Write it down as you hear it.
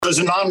As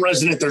a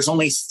non-resident, there's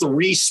only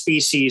 3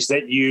 species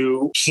that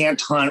you can't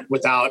hunt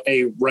without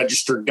a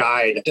registered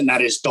guide, and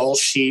that is Dall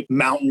sheep,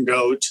 mountain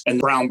goat, and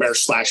brown bear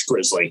 /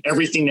 grizzly.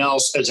 Everything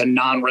else, as a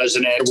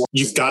non-resident,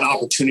 you've got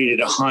opportunity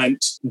to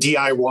hunt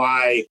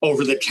DIY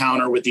over the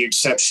counter with the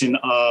exception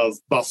of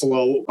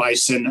buffalo,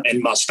 bison,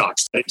 and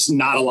muskox. It's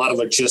not a lot of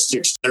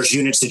logistics. There's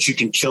units that you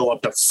can kill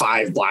up to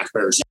 5 black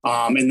bears.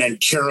 And then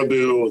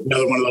caribou,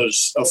 another one of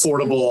those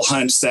affordable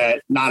hunts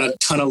that not a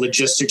ton of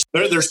logistics.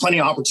 There's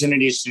plenty of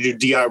opportunities to do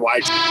DIY.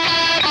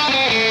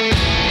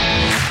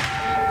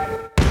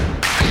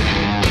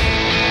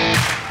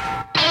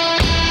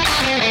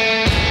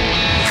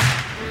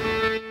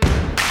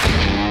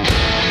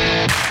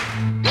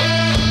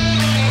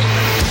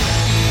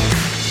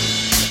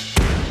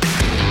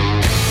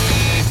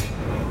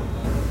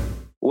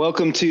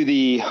 Welcome to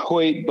the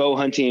Hoyt Bow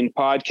Hunting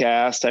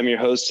Podcast. I'm your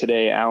host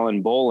today,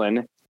 Allen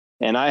Bolen,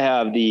 and I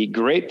have the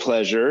great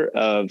pleasure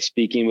of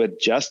speaking with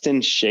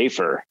Justin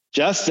Shaffer.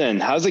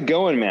 Justin, how's it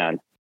going, man?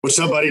 What's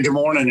up, buddy? Good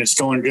morning. It's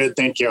going good.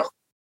 Thank you.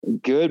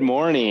 Good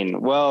morning.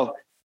 Well,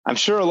 I'm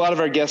sure a lot of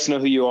our guests know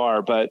who you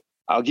are, but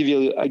I'll give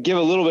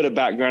a little bit of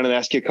background and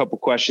ask you a couple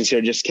questions here,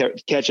 just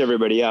catch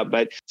everybody up.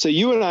 But so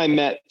you and I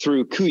met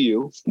through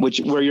KUIU,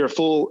 where you're a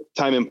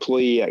full-time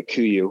employee at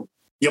KUIU.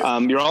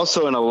 Yep. You're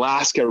also an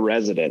Alaska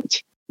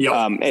resident.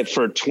 Yep.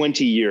 For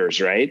 20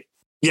 years, right?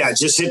 Yeah,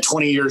 just hit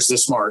 20 years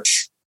this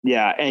March.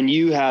 Yeah, and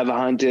you have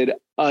hunted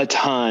a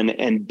ton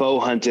and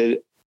bow hunted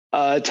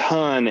a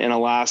ton in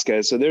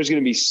Alaska. So there's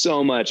going to be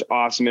so much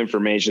awesome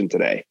information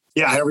today.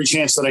 Yeah, every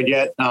chance that I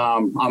get,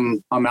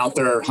 I'm out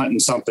there hunting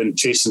something,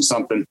 chasing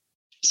something.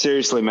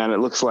 Seriously, man, it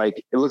looks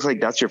like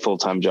that's your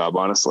full-time job,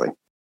 honestly.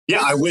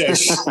 Yeah, I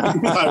wish.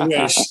 I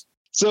wish.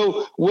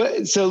 So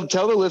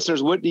tell the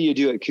listeners, what do you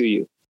do at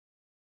KUIU?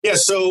 Yeah,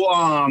 so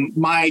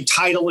my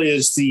title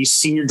is the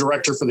Senior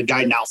Director for the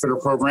Guide and Outfitter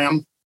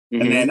Program.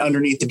 Mm-hmm. And then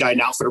underneath the Guide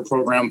and Outfitter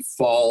Program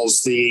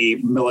falls the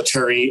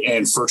Military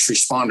and First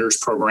Responders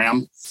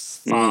Program.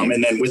 Mm-hmm.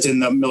 And then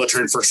within the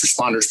Military and First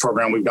Responders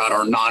Program, we've got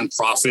our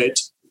nonprofit,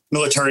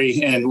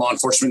 military and law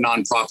enforcement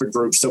nonprofit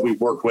groups that we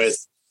work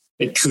with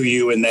at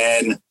KUIU. And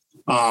then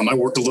I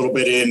worked a little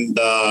bit in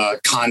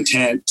the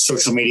content,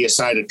 social media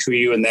side of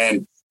KUIU, and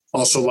then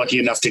also lucky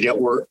enough to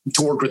work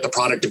with the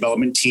product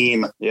development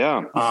team.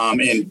 Yeah.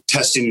 And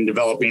testing and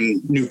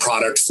developing new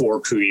product for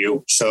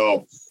KUIU.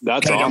 So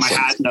that's awesome. I got my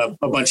hat in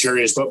a bunch of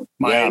areas, but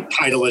my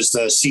title is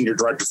the Senior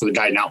Director for the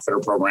Guide and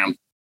Outfitter Program.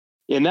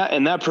 And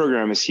that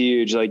program is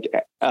huge. Like,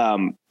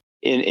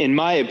 in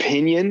my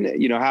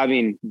opinion,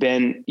 having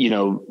been,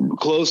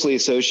 closely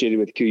associated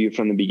with KUIU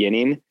from the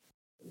beginning,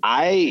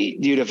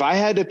 if I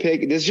had to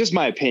pick, this is just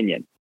my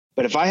opinion,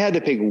 but if I had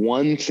to pick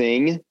one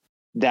thing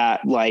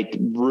that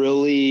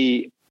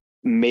really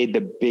made the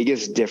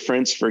biggest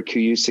difference for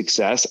KUIU's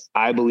success,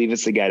 I believe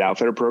it's the Guide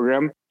Outfitter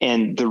Program.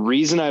 And the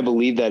reason I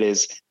believe that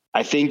is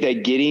I think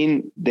that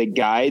getting the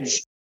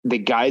guides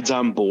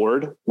on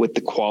board with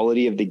the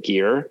quality of the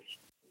gear,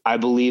 I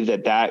believe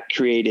that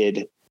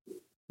created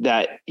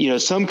that,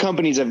 some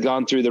companies have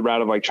gone through the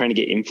route of like trying to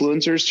get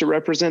influencers to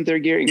represent their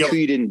gear, and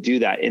KUIU didn't do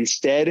that.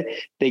 Instead,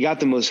 they got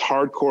the most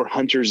hardcore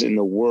hunters in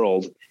the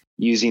world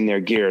using their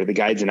gear, the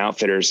guides and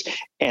outfitters.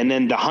 And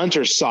then the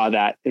hunters saw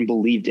that and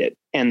believed it.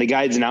 And the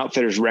guides and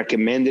outfitters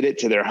recommended it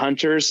to their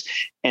hunters.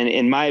 And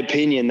in my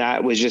opinion,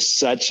 that was just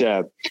such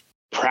a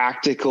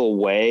practical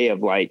way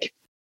of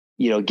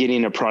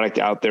getting a product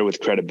out there with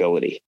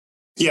credibility.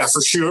 Yeah,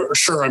 for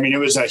sure. I mean, it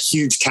was a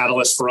huge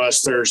catalyst for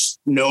us. There's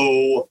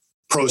no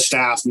pro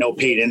staff, no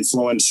paid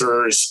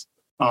influencers.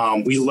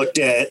 We looked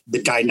at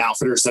the guide and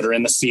outfitters that are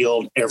in the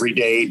field every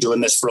day doing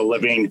this for a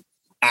living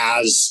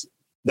as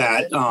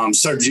that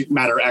subject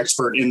matter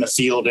expert in the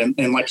field.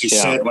 And like you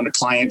said, when a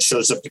client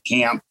shows up to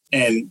camp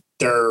and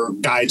their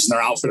guides and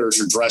their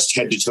outfitters are dressed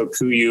head to toe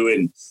KUIU,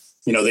 and,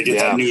 they get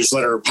that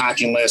newsletter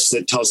packing list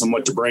that tells them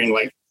what to bring,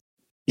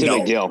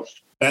 big deal.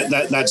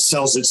 That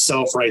sells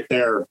itself right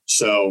there.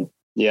 So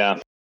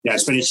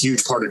it's been a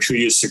huge part of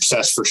KUIU's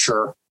success for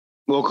sure.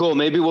 Well, cool.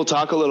 Maybe we'll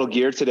talk a little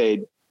gear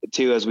today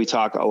too, as we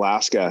talk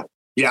Alaska.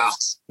 Yeah,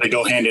 they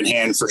go hand in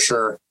hand for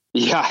sure.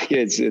 Yeah,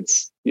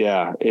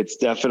 it's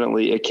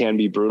definitely, it can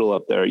be brutal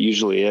up there. It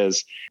usually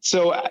is.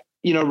 So,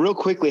 real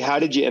quickly, how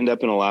did you end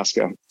up in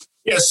Alaska?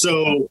 Yeah.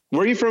 So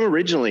where are you from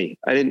originally?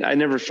 I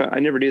never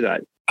do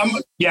that.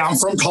 I'm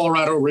from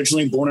Colorado,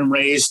 originally born and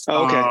raised.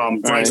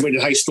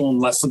 Graduated high school and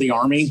left for the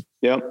Army.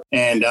 Yep.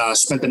 And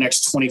spent the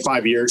next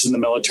 25 years in the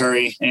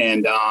military.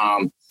 And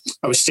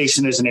I was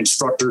stationed as an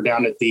instructor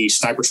down at the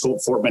sniper school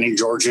at Fort Benning,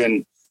 Georgia.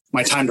 And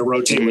my time to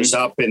rotate was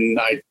up. And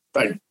I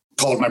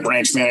called my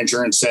branch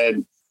manager and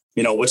said,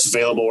 what's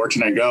available? Where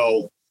can I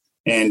go?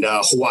 And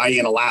Hawaii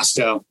and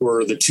Alaska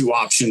were the two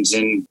options.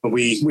 And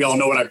we all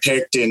know what I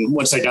picked. And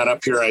once I got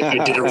up here, I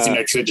did everything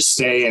I could to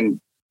stay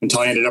until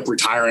I ended up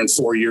retiring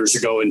 4 years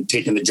ago and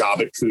taking the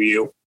job at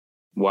KUIU.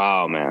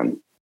 Wow,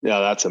 man. Yeah,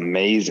 that's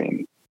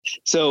amazing.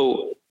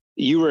 So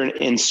you were an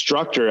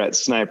instructor at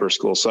sniper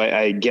school. So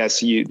I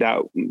guess you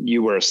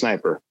were a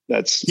sniper.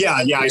 I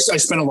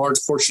spent a large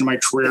portion of my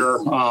career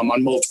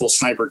on multiple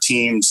sniper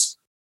teams.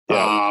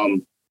 My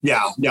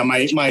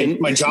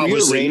job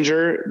was a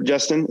Ranger,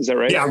 Justin. Is that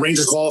right? Yeah,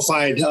 Ranger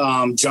qualified,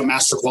 Jump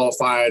Master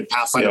qualified,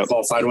 Pathfinder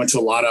qualified. Went to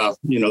a lot of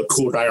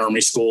cool guy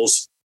Army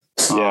schools.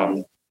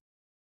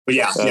 But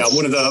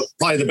one of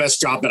probably the best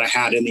job that I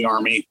had in the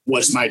Army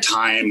was my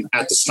time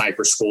at the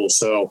sniper school.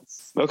 So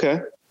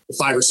the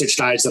 5 or 6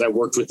 guys that I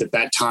worked with at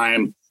that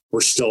time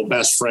were still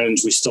best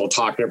friends. We still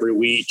talked every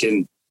week,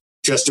 and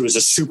it was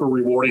a super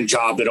rewarding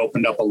job that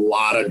opened up a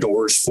lot of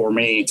doors for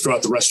me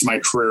throughout the rest of my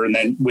career, and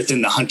then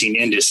within the hunting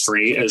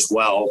industry as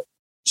well.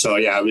 So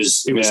it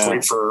was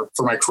great for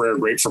my career,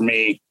 great for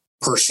me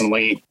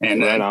personally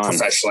and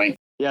professionally.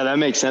 Yeah, that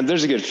makes sense.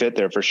 There's a good fit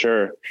there for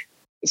sure.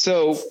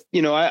 So,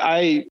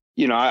 I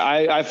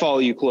follow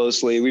you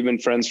closely. We've been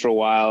friends for a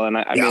while, and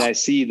I mean, I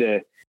see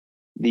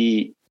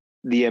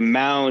the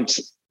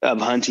amount of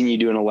hunting you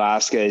do in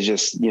Alaska is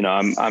just,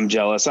 I'm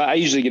jealous. I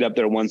usually get up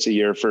there once a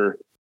year for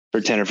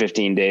 10 or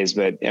 15 days,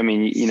 but I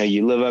mean,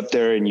 you live up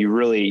there and you're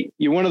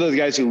one of those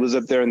guys who lives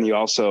up there, and you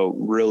also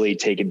really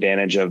take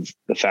advantage of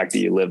the fact that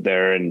you live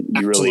there, and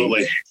you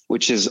really,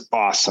 which is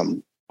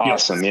awesome.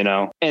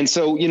 And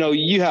so,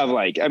 you have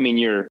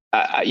you're,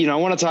 I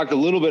want to talk a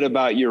little bit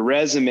about your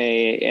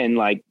resume and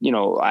what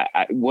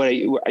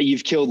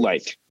you've killed,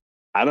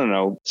 I don't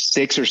know,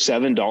 6 or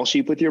 7 Dall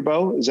sheep with your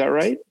bow. Is that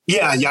right?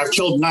 Yeah. I've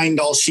killed 9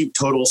 Dall sheep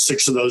total,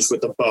 6 of those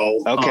with the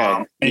bow.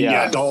 Okay.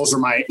 Dalls are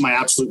my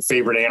absolute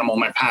favorite animal,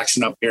 my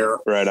passion up here.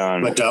 Right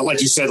on. But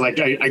like you said,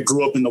 I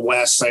grew up in the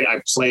West.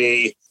 I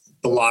play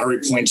the lottery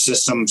point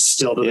system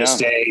still to this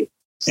day.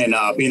 And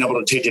being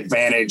able to take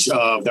advantage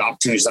of the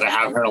opportunities that I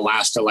have here in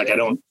Alaska,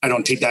 I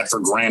don't take that for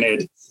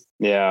granted.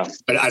 Yeah.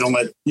 But I don't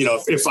let,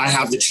 if I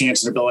have the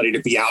chance and ability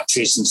to be out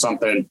chasing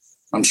something,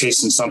 I'm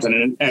chasing something.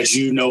 And as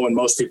you know, and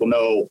most people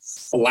know,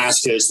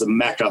 Alaska is the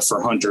Mecca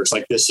for hunters.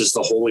 This is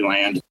the Holy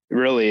Land. It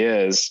really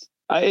is.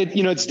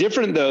 It's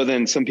different though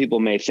than some people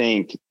may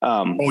think.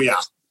 Some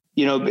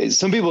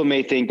people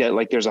may think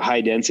that there's a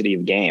high density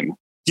of game.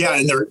 Yeah,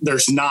 and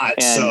there's not.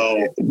 And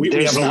so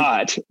there's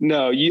not.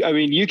 No,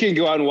 you can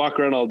go out and walk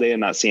around all day and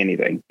not see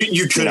anything.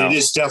 You could. It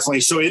is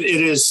definitely. So it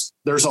is.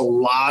 There's a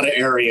lot of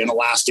area in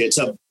Alaska. It's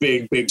a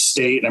big, big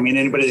state. I mean,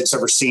 anybody that's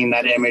ever seen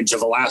that image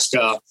of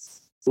Alaska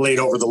laid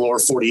over the lower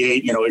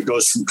 48, it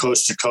goes from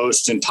coast to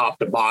coast and top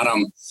to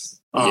bottom.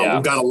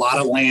 We've got a lot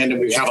of land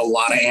and we have a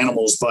lot of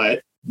animals,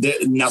 but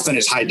nothing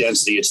is high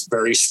density. It's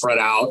very spread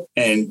out.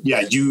 And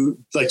like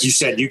you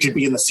said, you could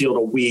be in the field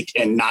a week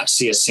and not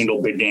see a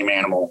single big game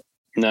animal.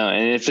 No.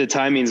 And if the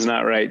timing's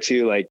not right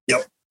too,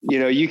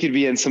 you could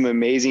be in some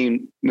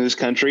amazing moose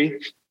country.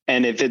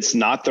 And if it's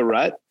not the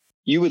rut,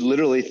 you would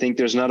literally think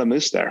there's not a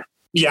moose there.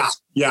 Yeah.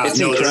 It's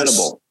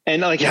incredible.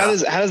 And how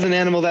does an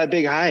animal that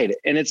big hide?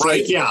 And it's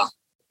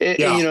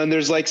and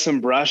there's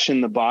some brush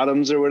in the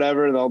bottoms or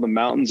whatever, and all the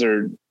mountains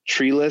are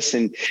treeless,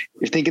 and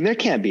you're thinking there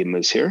can't be a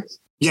moose here.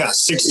 Yeah.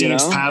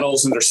 16-inch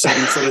paddles, and they're 7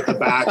 foot at the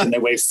back, and they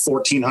weigh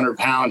 1,400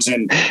 pounds.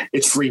 And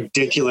it's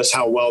ridiculous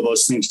how well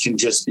those things can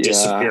just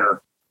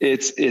disappear.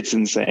 It's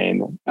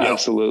insane. Yep.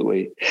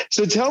 Absolutely.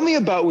 So tell me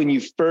about when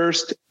you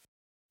first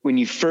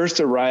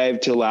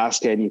arrived to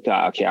Alaska and you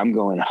thought, okay, I'm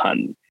going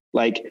hunting.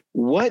 What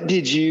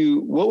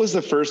was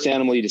the first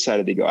animal you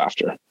decided to go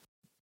after?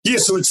 Yeah,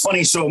 so it's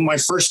funny. So my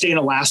first day in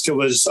Alaska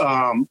was,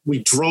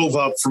 we drove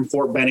up from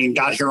Fort Benning,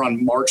 got here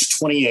on March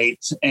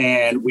 28th,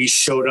 and we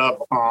showed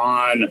up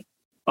on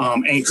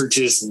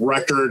Anchorage's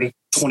record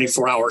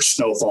 24-hour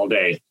snowfall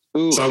day.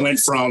 Ooh. So I went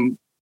from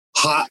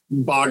hot,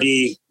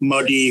 boggy,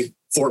 muggy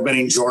Fort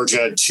Benning,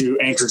 Georgia to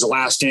Anchorage,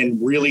 Alaska,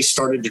 and really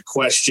started to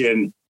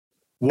question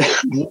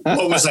what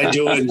was I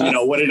doing?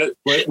 What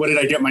did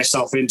I get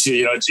myself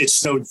into? It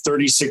snowed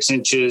 36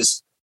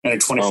 inches in a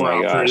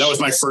 24-hour period. That was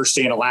my first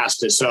day in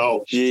Alaska.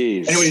 So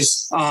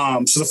anyways,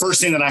 so the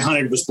first thing that I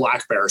hunted was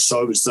black bear.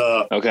 So it was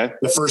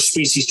the first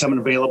species coming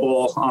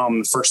available.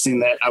 The first thing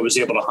that I was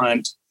able to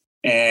hunt,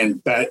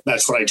 and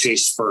that's what I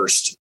chased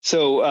first.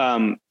 So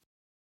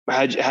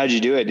how'd you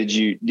do it?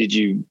 Did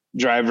you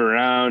drive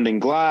around in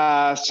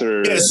glass,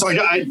 or so I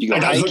got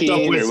hooked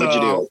up with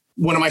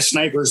one of my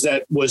snipers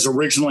that was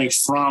originally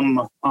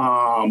from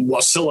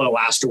Wasilla,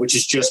 Alaska, which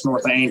is just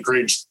north of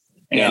Anchorage.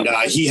 And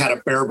he had a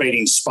bear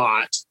baiting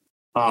spot.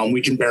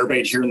 We can bear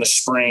bait here in the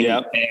spring.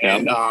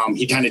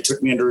 He kind of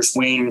took me under his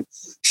wing,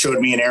 showed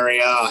me an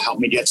area,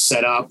 helped me get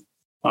set up.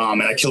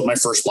 And I killed my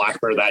first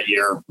black bear that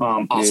year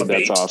off of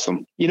bait. That's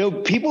awesome.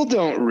 People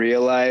don't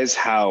realize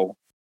how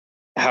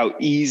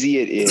easy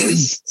it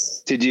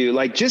is to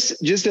do.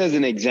 Just as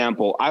an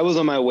example, I was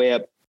on my way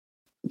up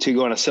to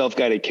go on a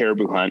self-guided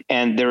caribou hunt,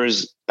 and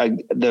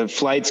the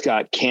flights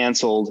got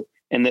canceled.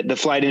 And the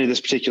flight into this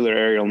particular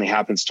area only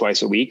happens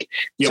twice a week.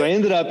 Yep. So I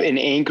ended up in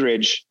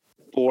Anchorage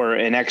for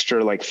an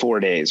extra 4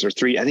 days or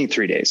 3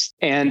 days.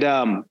 And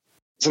so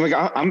I'm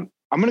like, I'm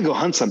going to go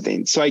hunt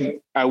something. So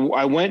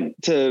I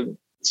went to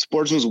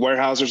Sportsman's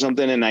Warehouse or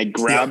something, and I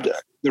grabbed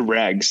the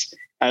regs.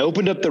 I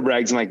opened up the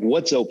regs. I'm like,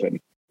 what's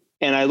open?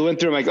 And I went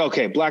through, I'm like,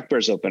 okay, black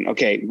bear's open.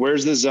 Okay,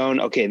 where's the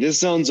zone? Okay, this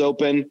zone's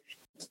open.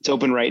 It's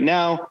open right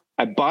now.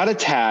 I bought a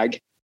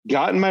tag,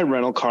 got in my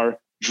rental car,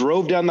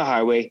 drove down the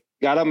highway,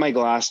 got up my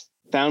glass,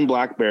 found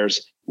black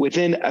bears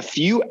within a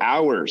few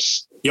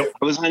hours. Yep.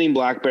 I was hunting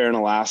black bear in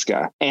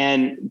Alaska,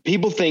 and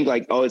people think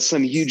like, oh, it's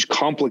some huge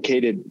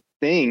complicated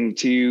thing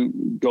to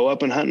go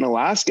up and hunt in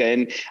Alaska.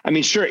 And I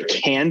mean, sure, it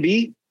can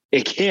be,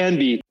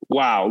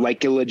 wow,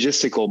 like a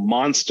logistical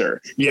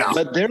monster. Yeah.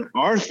 But there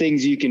are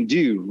things you can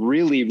do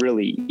really,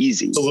 really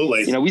easy.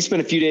 Absolutely. You know, we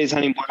spent a few days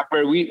hunting black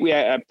bear. We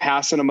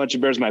passed on a bunch of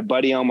bears. My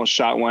buddy almost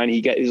shot one.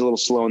 He was a little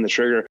slow on the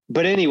trigger.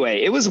 But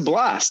anyway, it was a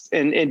blast.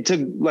 And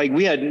took, like,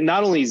 we had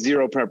not only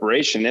zero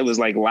preparation, it was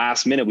like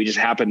last minute. We just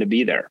happened to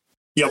be there.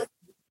 Yep.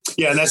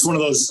 Yeah. And that's one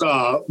of those,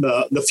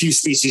 the few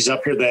species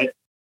up here that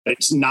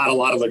it's not a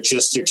lot of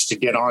logistics to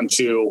get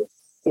onto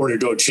or to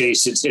go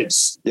chase.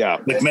 It's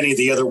like many of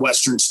the other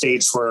Western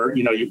states where,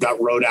 you know, you've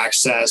got road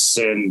access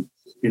and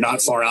you're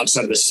not far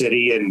outside of the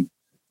city, and,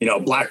 you know,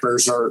 black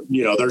bears are,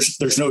 you know,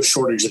 there's no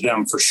shortage of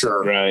them for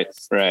sure. Right.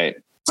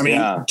 I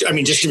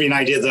mean, just to give you an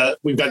idea, that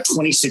we've got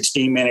 26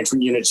 game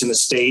management units in the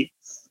state.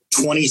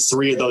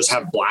 23 of those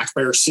have black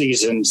bear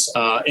seasons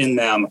in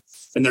them.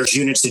 And there's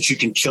units that you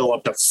can kill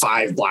up to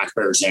 5 black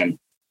bears in.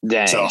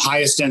 Dang. So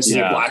highest density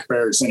of black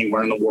bears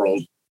anywhere in the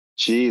world.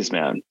 Jeez,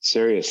 man.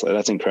 Seriously.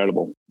 That's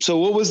incredible. So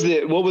what was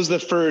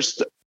the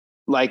first,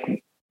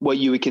 like, what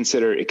you would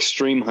consider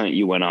extreme hunt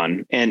you went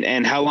on,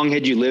 and how long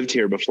had you lived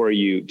here before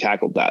you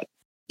tackled that?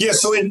 Yeah.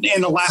 So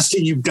in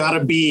Alaska, you've got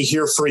to be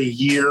here for a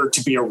year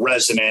to be a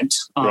resident.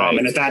 Right.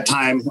 And at that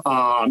time,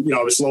 you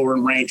know, I was lower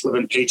in rank,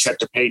 living paycheck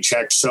to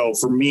paycheck. So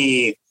for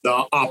me,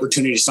 the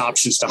opportunities and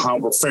options to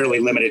hunt were fairly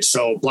limited.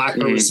 So black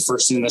bear was the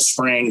first in the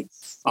spring,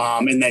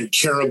 and then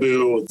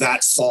caribou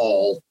that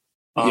fall.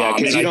 Yeah,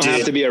 because you don't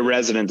have to be a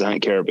resident to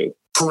hunt caribou.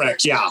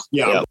 Correct. Yeah.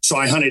 Yep. So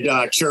I hunted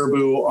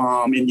caribou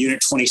in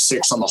Unit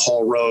 26 on the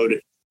Hall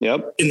Road.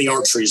 Yep. In the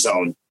archery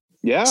zone.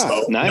 Yeah,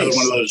 so nice.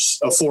 One of those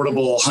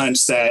affordable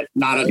hunts that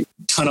not a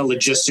ton of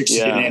logistics to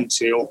get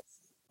into.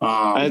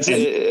 It's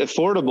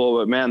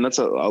affordable, but man, that's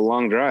a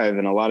long drive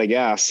and a lot of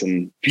gas.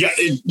 And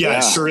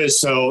it sure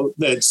is. So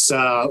that's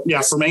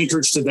from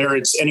Anchorage to there,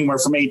 it's anywhere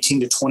from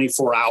 18 to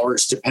 24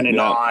 hours, depending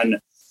on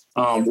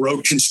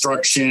road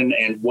construction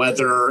and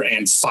weather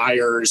and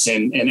fires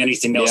and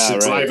anything else. So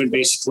driving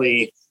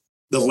basically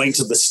the length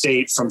of the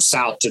state from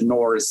south to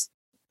north.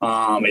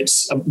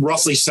 It's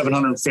roughly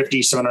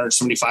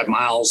 775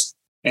 miles,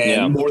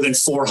 and more than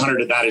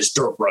 400 of that is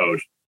dirt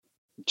road.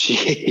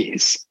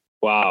 Jeez.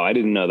 Wow. I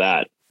didn't know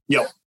that.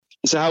 Yep.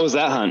 So how was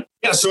that hunt?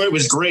 Yeah, so it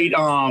was great.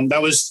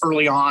 That was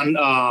early on.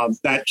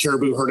 That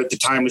caribou herd at the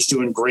time was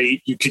doing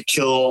great. You could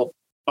kill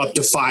up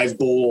to 5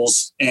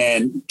 bulls,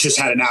 and just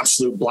had an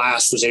absolute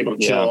blast. Was able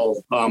to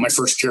kill my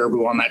first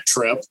caribou on that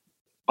trip.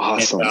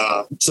 Awesome.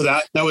 And, so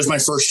that was my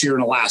first year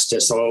in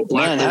Alaska. So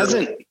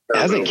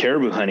hasn't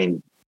caribou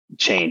hunting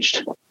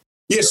changed?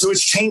 Yeah, so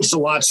it's changed a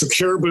lot. So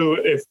caribou,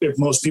 if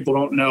most people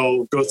don't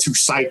know, go through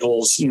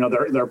cycles. You know,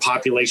 their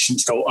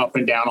populations go up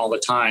and down all the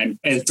time.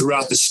 And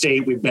throughout the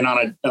state, we've been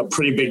on a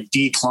pretty big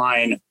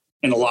decline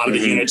in a lot of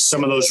the units.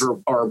 Some of those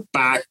are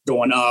back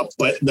going up,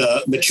 but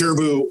the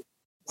caribou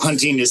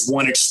hunting is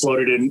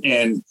exploded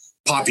in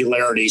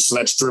popularity. So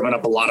that's driven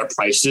up a lot of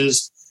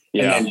prices.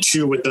 Yeah. And then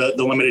 2, with the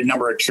limited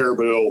number of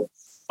caribou,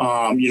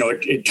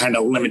 it kind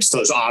of limits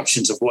those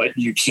options of what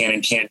you can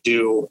and can't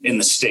do in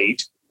the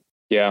state.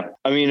 Yeah.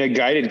 I mean, a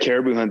guided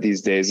caribou hunt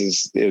these days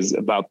is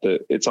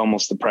it's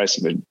almost the price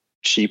of a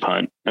sheep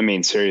hunt. I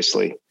mean,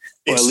 seriously.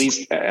 Well,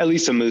 at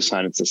least a moose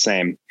hunt, it's the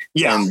same.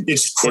 Yeah.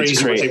 It's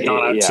crazy what they've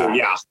gone up to.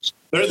 Yeah.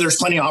 There's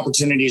plenty of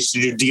opportunities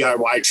to do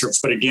DIY trips,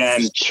 but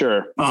again,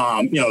 sure.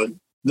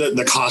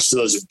 The cost of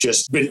those have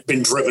just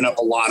been driven up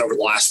a lot over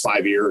the last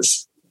 5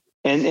 years.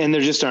 And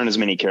there just aren't as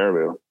many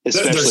caribou,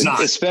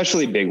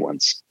 especially big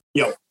ones.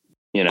 Yep.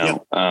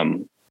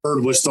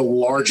 Herd was the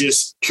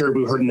largest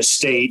caribou herd in the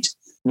state.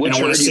 Which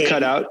herd you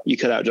cut out? You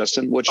cut out,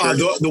 Justin? Which herd?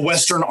 The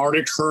Western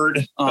Arctic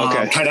herd,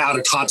 cut out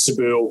of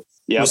Kotzebue,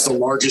 was the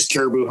largest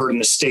caribou herd in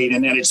the state.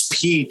 And at its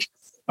peak,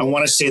 I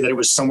want to say that it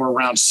was somewhere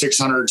around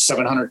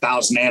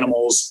 700,000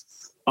 animals.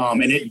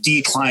 And it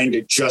declined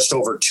to just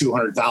over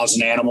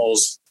 200,000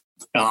 animals.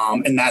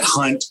 And that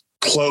hunt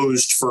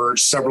closed for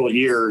several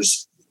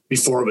years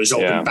before it was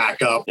opened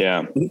back up.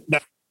 Yeah.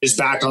 That is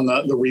back on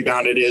the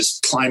rebound. It is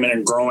climbing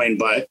and growing,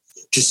 but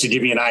just to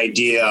give you an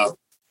idea,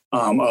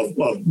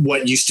 of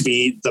what used to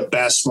be the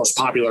best, most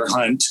popular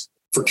hunt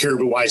for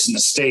caribou wise in the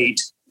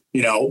state,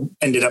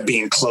 ended up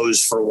being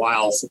closed for a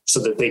while so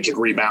that they could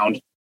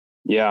rebound.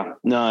 Yeah,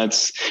 no,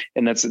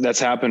 that's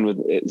happened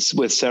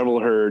with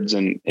several herds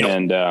and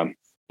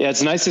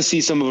it's nice to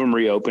see some of them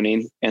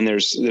reopening, and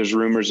there's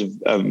rumors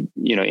of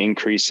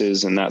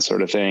increases and that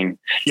sort of thing.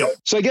 Yep.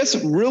 So I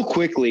guess real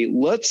quickly,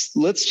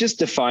 let's just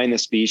define the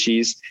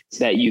species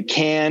that you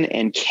can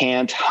and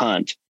can't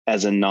hunt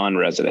as a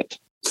non-resident.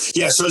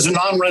 Yeah. So as a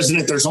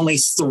non-resident, there's only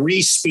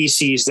 3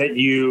 species that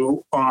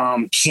you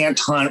can't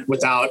hunt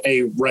without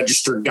a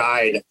registered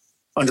guide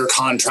under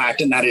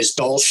contract. And that is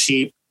Dall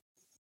sheep,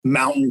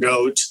 mountain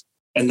goat,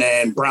 and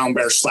then brown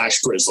bear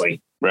 /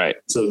 grizzly. Right.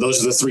 So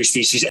those are the 3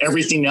 species.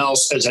 Everything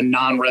else as a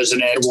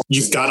non-resident,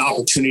 you've got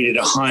opportunity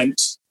to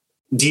hunt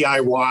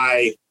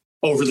DIY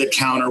over the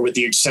counter, with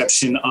the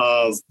exception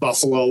of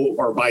buffalo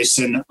or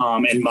bison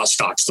and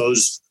muskox.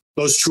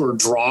 Those two are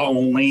draw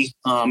only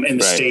in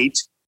the state.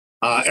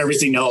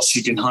 Everything else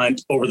you can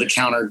hunt over the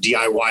counter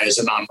DIY as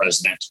a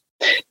non-resident.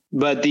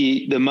 But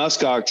the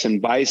muskox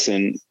and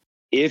bison,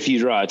 if you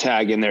draw a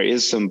tag, and there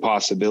is some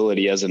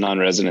possibility as a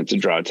non-resident to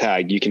draw a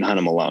tag, you can hunt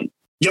them alone.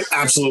 Yep,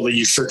 absolutely.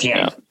 You sure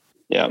can.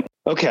 Yeah.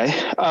 Okay.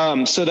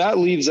 So that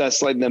leaves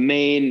us like the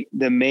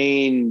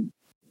main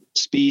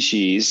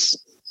species.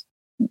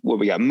 What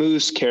we got: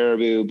 moose,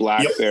 caribou,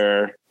 black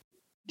bear,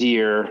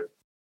 deer.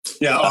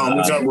 Yeah.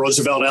 We've got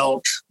Roosevelt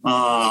elk.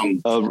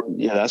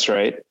 Yeah, that's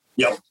right.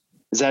 Yep.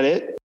 Is that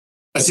it?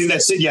 I think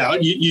that's it. Yeah.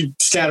 You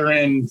scatter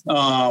in,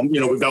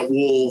 we've got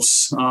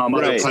wolves,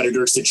 other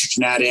predators that you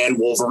can add in,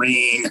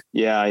 wolverine.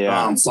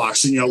 Yeah.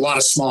 Fox, and, a lot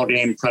of small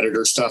game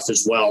predator stuff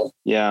as well.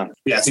 Yeah.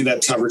 Yeah. I think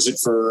that covers it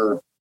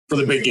for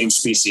the big game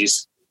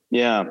species.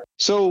 Yeah.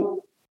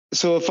 So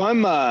if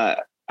I'm,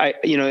 the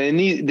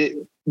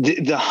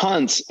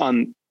hunts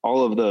on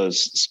all of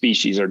those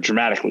species are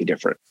dramatically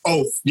different.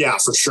 Oh yeah,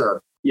 for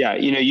sure. Yeah.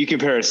 You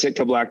compare a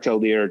Sitka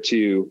black-tailed deer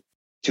to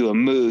a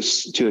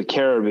moose, to a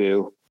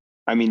caribou.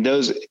 I mean,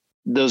 those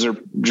are,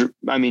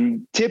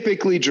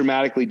 typically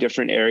dramatically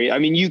different area. I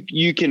mean,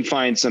 you can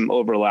find some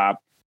overlap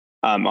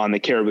on the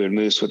caribou and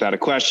moose without a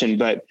question,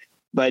 but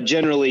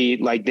generally,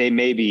 like, they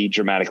may be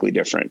dramatically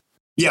different.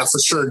 Yeah, for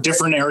sure.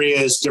 Different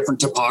areas, different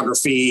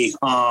topography,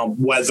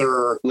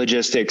 weather,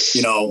 logistics,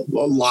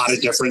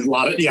 logistics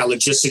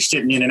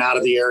getting in and out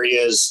of the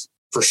areas.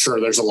 For sure.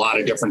 There's a lot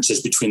of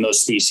differences between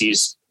those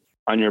species.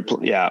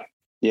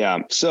 Yeah.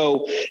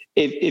 So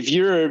if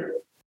you're,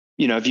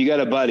 if you got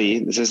a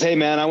buddy that says, hey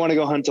man, I want to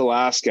go hunt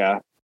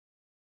Alaska,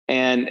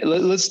 and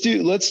let's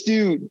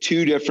do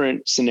two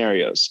different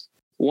scenarios.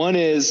 One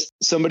is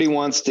somebody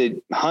wants to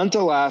hunt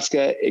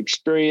Alaska,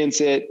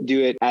 experience it,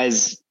 do it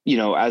as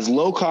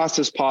low cost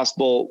as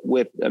possible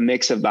with a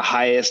mix of the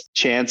highest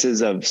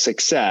chances of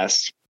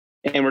success.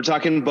 And we're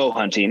talking bow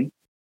hunting.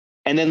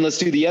 And then let's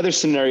do the other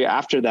scenario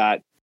after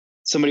that.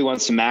 Somebody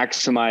wants to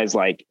maximize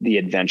like the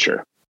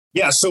adventure.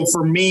 Yeah. So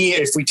for me,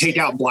 if we take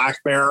out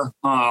black bear,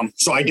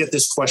 so I get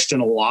this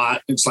question a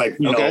lot. It's like,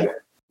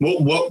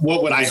 what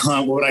would I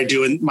hunt? What would I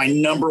do? And my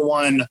number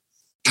one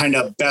kind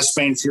of best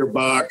bang for your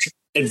buck,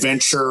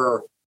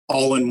 adventure,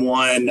 all in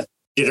one,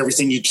 get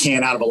everything you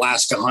can out of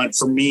Alaska hunt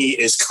for me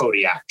is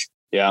Kodiak.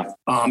 Yeah.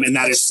 And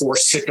that is for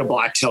Sitka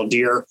black-tailed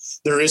deer.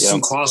 There is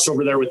some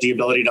crossover there with the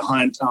ability to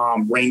hunt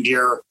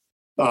reindeer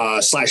 /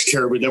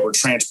 caribou that were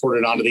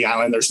transported onto the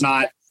island. There's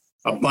not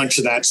a bunch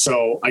of that.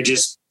 So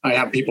I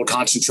have people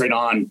concentrate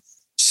on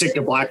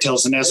Sitka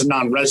blacktails, and as a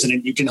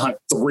non-resident, you can hunt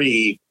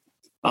 3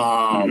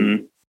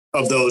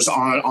 of those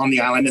on the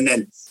island. And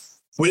then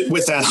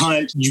with that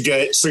hunt,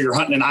 you're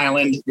hunting an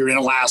island, you're in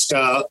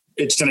Alaska.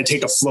 It's going to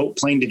take a float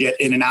plane to get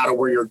in and out of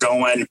where you're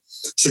going.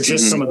 So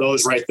just some of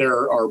those right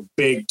there are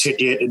big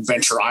ticket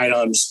adventure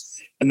items.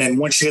 And then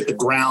once you hit the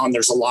ground,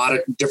 there's a lot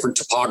of different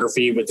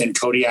topography within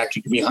Kodiak.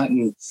 You can be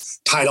hunting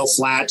tidal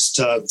flats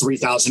to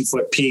 3,000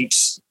 foot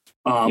peaks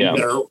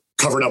that are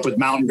covered up with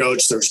mountain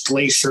goats. There's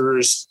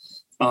glaciers.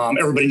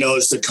 Everybody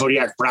knows the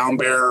Kodiak brown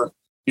bear.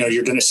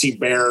 You're going to see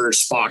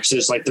bears,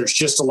 foxes. Like, there's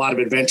just a lot of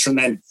adventure. And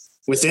then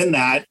within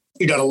that,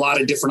 you got a lot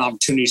of different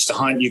opportunities to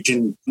hunt.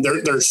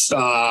 There's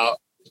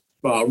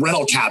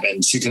rental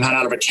cabins. You can hunt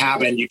out of a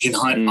cabin. You can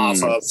hunt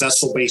off of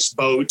vessel-based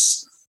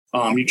boats.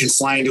 You can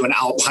fly into an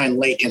alpine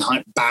lake and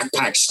hunt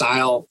backpack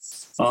style.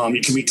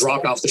 You can be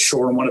dropped off the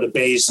shore in one of the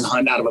bays and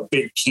hunt out of a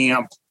big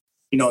camp,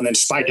 and then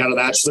spike out of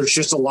that. So there's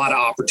just a lot of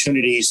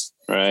opportunities.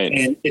 Right.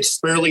 And it's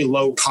fairly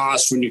low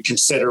cost when you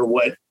consider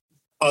what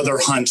other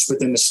hunts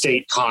within the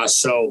state cost.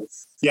 So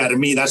yeah, to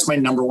me, that's my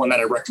number one that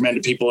I recommend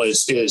to people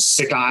is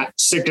Sitka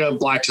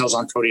blacktails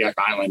on Kodiak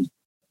Island.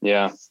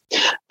 Yeah,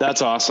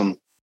 that's awesome.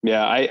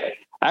 Yeah, I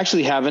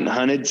actually haven't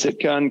hunted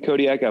Sitka on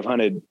Kodiak. I've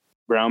hunted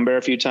brown bear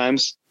a few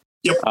times.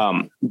 Yep.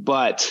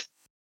 But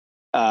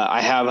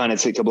I have hunted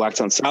Sitka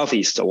blacktail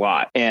Southeast a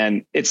lot,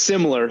 and it's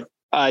similar.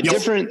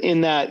 Different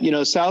in that,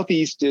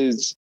 Southeast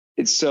it's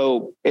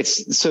so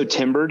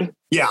timbered.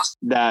 Yeah.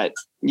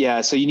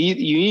 So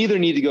you either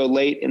need to go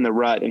late in the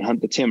rut and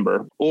hunt the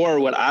timber, or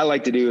what I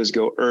like to do is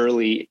go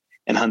early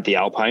and hunt the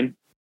alpine.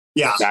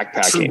 Yeah.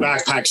 Backpacking. True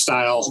backpack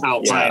style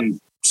alpine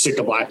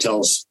Sitka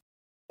blacktails.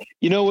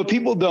 What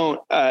people don't,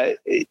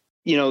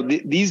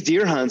 these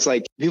deer hunts,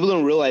 like, people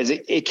don't realize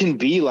it can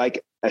be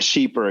like a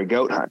sheep or a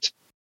goat hunt.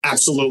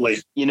 Absolutely.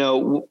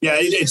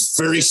 It's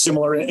very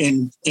similar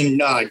in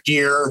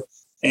gear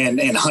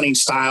and hunting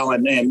style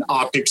and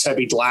optics,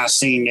 heavy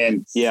glassing.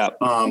 And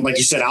like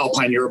you said,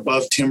 alpine, you're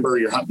above timber,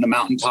 you're hunting the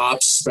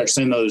mountaintops,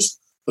 especially in those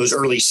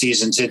early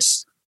seasons.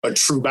 It's a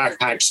true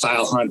backpack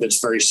style hunt that's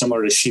very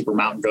similar to sheep or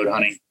mountain goat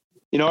hunting.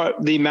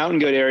 The mountain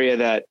goat area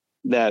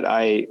that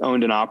I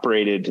owned and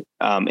operated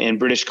in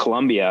British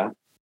Columbia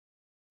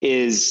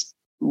is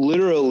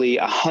literally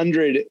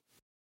 100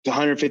 to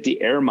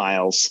 150 air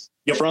miles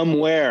from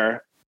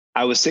where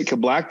I was Sitka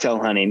blacktail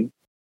hunting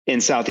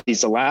in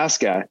Southeast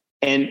Alaska.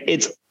 And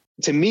it's,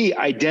 to me,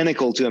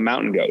 identical to a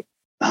mountain goat.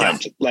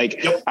 hunt.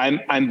 Like I'm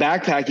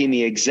backpacking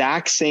the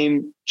exact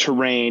same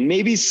terrain,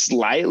 maybe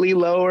slightly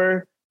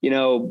lower,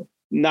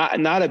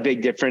 not a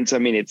big difference. I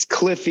mean, it's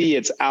cliffy,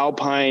 it's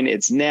alpine,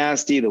 it's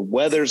nasty. The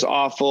weather's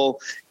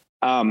awful.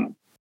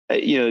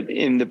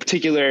 In the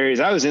particular areas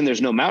I was in,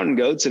 there's no mountain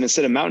goats, and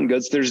instead of mountain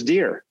goats, there's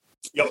deer,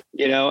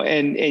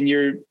 and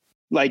you're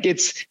like,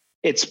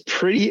 it's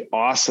pretty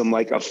awesome,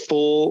 like a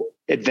full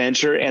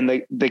adventure.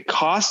 And the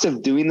cost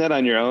of doing that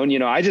on your own,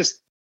 I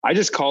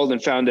just called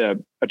and found a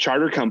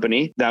charter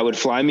company that would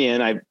fly me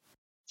in. I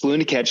flew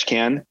into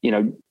Ketchikan,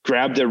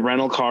 grabbed a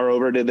rental car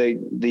over to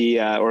they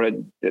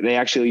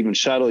actually even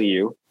shuttle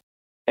you.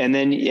 And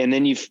then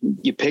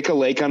you pick a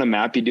lake on a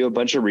map, you do a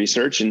bunch of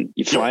research, and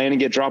you fly in and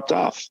get dropped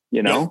off,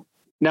 Now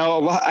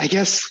I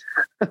guess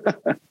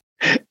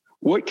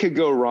what could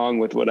go wrong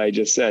with what I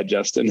just said,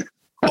 Justin?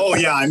 Oh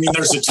yeah. I mean,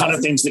 there's a ton of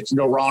things that can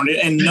go wrong.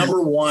 And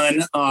number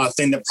one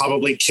thing that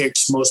probably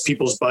kicks most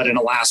people's butt in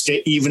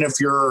Alaska, even if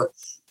you're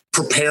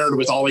prepared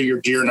with all of your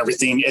gear and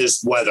everything,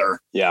 is weather.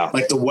 Yeah.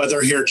 Like the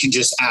weather here can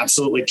just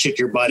absolutely kick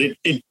your butt.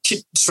 It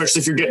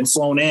especially if you're getting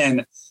flown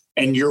in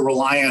and you're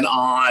relying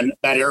on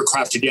that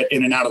aircraft to get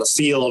in and out of the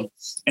field,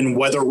 and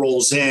weather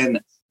rolls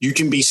in, you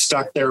can be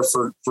stuck there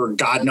for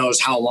God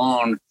knows how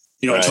long,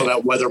 until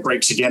that weather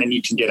breaks again and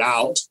you can get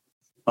out.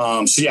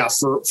 So yeah,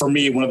 for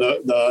me, one of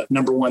the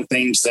number one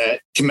things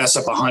that can mess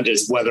up a hunt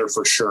is weather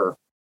for sure.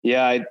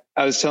 Yeah.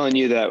 I was telling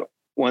you that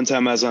one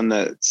time I was on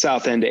the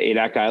south end of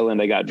Adak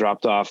Island. I got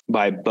dropped off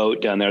by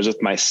boat down there. I was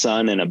with my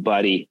son and a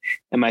buddy,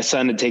 and my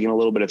son had taken a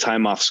little bit of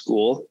time off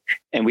school,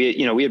 and we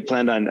had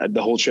planned on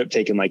the whole trip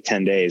taking like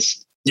 10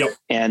 days. Yep.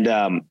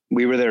 And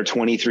we were there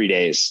 23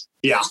 days.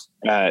 Yeah.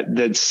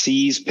 The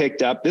seas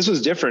picked up. This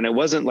was different. It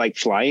wasn't like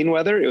flying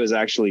weather. It was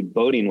actually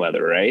boating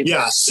weather, right?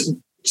 Yes.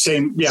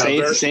 Same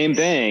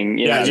thing.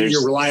 Yeah.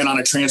 You're relying on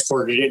a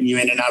transporter getting you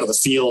in and out of the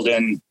field,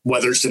 and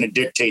weather's going to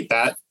dictate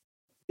that.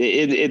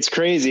 It's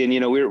crazy.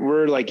 And,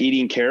 we're like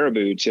eating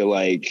caribou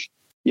to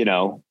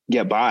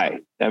get by.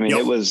 I mean,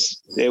 it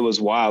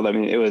was wild. I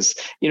mean, it was,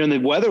 the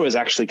weather was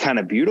actually kind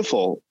of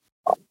beautiful,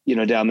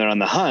 down there on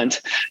the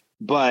hunt,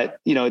 but,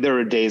 there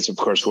were days, of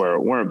course, where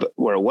it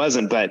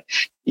wasn't, but,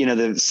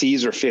 the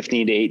seas are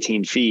 15 to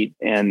 18 feet,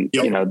 and,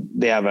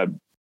 they have a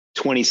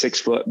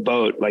 26-foot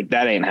boat. Like,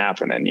 that ain't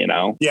happening,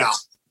 Yeah.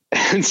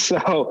 And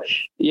so,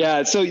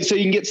 yeah, so you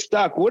can get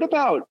stuck. What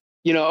about,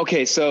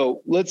 okay,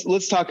 so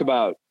let's talk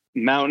about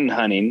mountain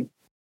hunting.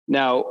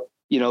 Now,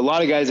 a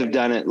lot of guys have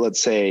done it,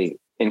 let's say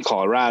in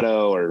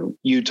Colorado or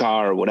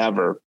Utah or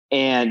whatever.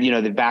 And,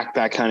 they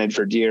backpack hunted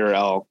for deer or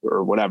elk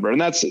or whatever. And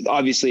that's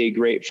obviously a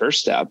great first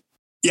step.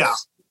 Yeah.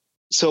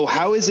 So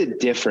how is it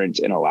different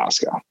in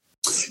Alaska?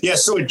 Yeah.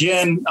 So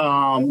again,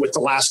 with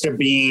Alaska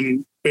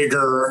being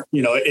bigger,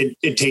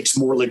 it takes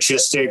more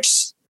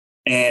logistics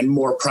and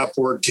more prep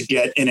work to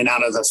get in and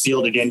out of the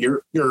field. Again,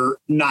 you're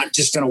not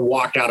just going to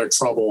walk out of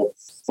trouble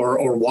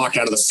or walk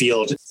out of the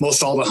field.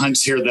 Most all the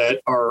hunts here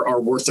that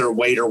are worth their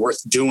weight or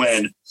worth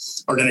doing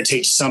are going to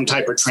take some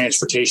type of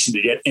transportation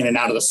to get in and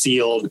out of the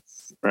field.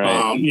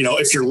 Right.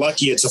 If you're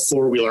lucky, it's a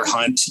 4-wheeler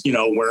hunt,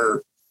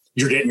 where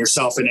you're getting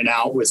yourself in and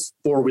out with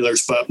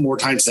 4-wheelers, but more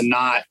times than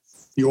not,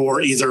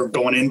 you're either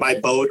going in by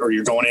boat or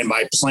you're going in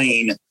by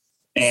plane.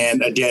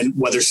 And again,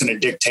 weather's going to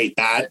dictate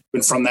that.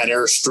 And from that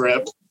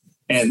airstrip,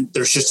 and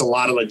there's just a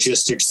lot of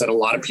logistics that a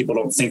lot of people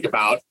don't think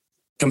about.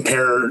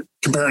 Comparing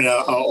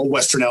a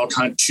Western elk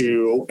hunt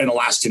to an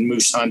Alaskan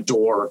moose hunt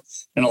or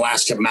an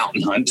Alaska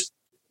mountain hunt.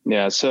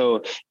 Yeah.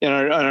 So in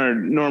our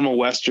normal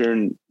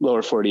Western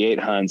lower 48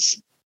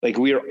 hunts, like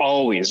we are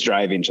always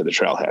driving to the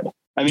trailhead.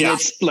 I mean,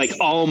 It's like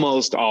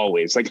almost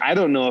always. Like, I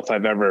don't know if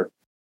I've ever,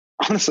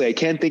 honestly, I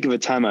can't think of a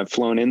time I've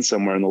flown in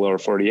somewhere in the lower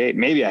 48.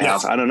 Maybe I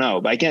have, I don't know,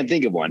 but I can't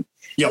think of one.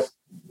 Yep.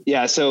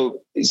 Yeah.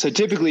 So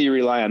typically you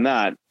rely on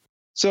that.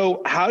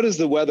 So how does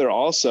the weather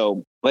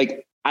also,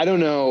 like, I don't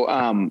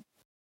know,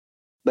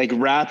 like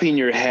wrapping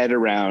your head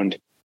around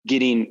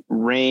getting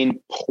rain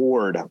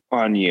poured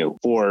on you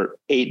for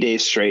 8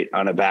 days straight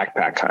on a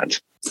backpack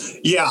hunt?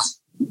 Yeah.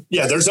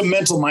 Yeah. There's a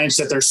mental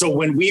mindset there. So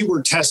when we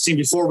were testing,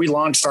 before we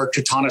launched our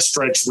Katana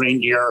Stretch rain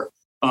gear,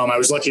 I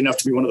was lucky enough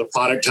to be one of the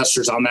product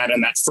testers on that.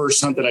 And that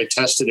first hunt that I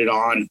tested it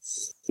on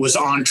was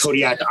on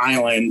Kodiak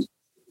Island.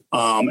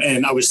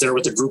 And I was there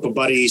with a group of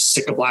buddies,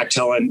 Sitka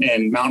blacktail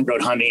and mountain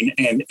goat hunting.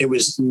 And it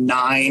was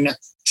 9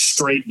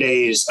 straight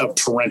days of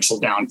torrential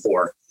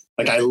downpour.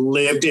 Like, I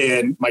lived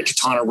in my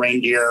Katana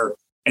rain gear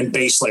and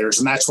base layers.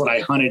 And that's what I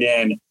hunted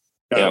in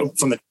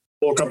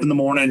woke up in the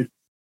morning,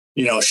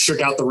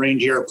 shook out the rain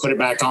gear, put it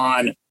back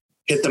on,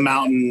 hit the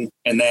mountain,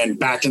 and then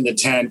back in the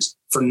tent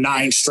for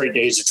 9 straight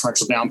days of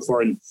torrential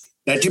downpour. And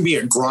that can be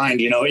a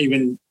grind,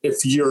 even if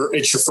it's your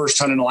first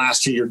hunt in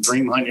Alaska, your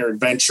dream hunt, your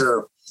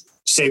adventure,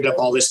 saved up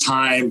all this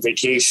time,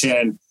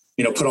 vacation,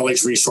 put all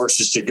these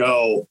resources to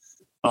go.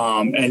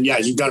 And yeah,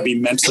 you've got to be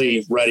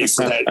mentally ready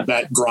for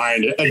that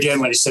grind. Again,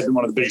 like I said,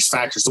 one of the biggest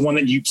factors, the one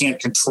that you can't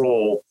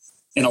control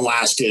in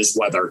Alaska, is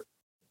weather.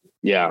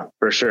 Yeah,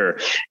 for sure.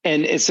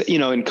 And it's,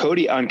 on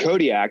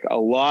Kodiak, a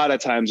lot of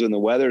times when the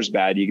weather's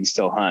bad, you can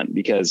still hunt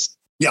because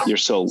you're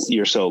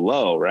so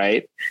low,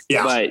 right?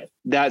 Yeah. But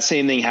that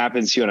same thing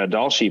happens to you on a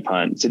Dall sheep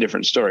hunt. It's a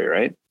different story,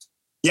 right?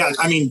 Yeah.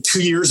 I mean,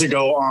 2 years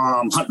ago,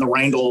 hunting the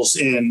Wrangles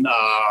in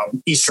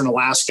eastern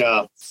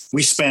Alaska,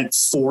 we spent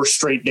 4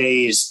 straight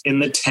days in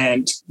the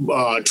tent,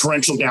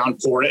 torrential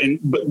downpour,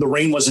 but the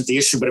rain wasn't the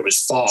issue, but it was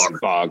fog.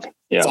 Fog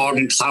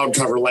And cloud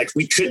cover. Like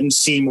we couldn't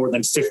see more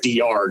than 50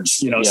 yards,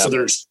 so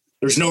there's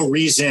no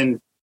reason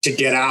to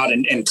get out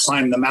and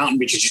climb the mountain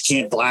because you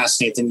can't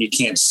glass anything. You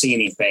can't see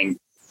anything.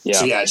 Yeah.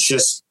 So it's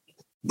just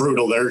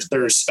brutal.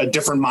 There's a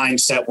different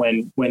mindset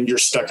when you're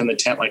stuck in the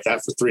tent like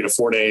that for 3 to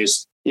 4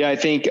 days. Yeah. I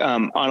think,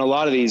 on a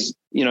lot of these,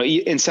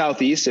 in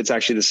Southeast, it's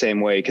actually the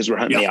same way because we're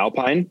hunting the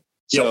Alpine.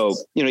 So,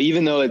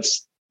 even though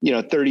it's,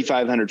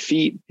 3,500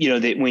 feet,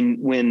 that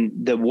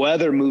when the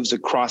weather moves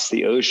across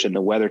the ocean,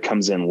 the weather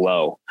comes in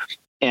low.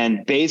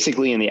 And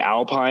basically in the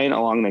Alpine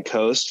along the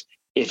coast,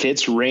 if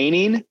it's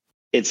raining,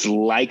 it's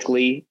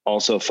likely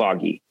also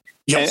foggy.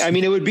 Yes. I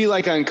mean, it would be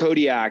like on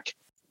Kodiak,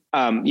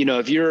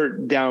 if you're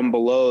down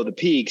below the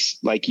peaks,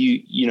 like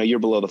you're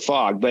below the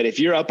fog, but if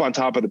you're up on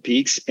top of the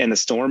peaks and the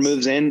storm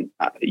moves in,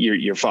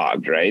 you're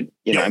fogged, right?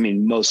 I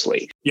mean,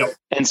 mostly. Yep.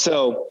 And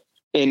so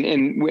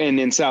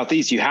in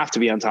Southeast, you have to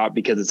be on top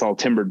because it's all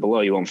timbered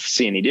below. You won't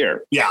see any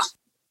deer. Yeah.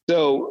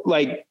 So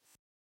like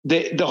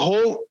the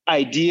whole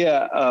idea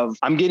of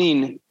I'm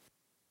getting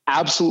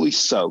absolutely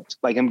soaked,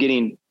 like I'm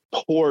getting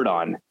poured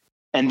on,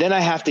 and then I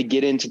have to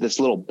get into this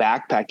little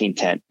backpacking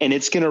tent and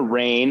it's going to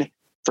rain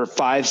for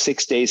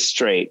 5-6 days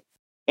straight.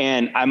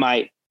 And I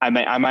might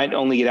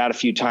only get out a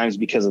few times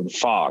because of the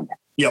fog.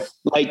 Yep.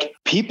 Like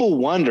people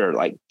wonder,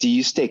 like, do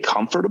you stay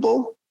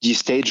comfortable? Do you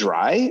stay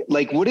dry?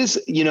 Like what is,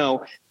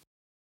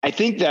 I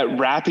think that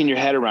wrapping your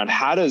head around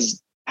how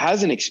does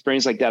an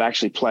experience like that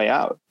actually play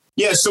out?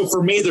 Yeah. So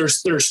for me,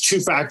 there's 2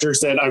 factors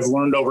that I've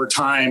learned over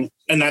time.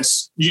 And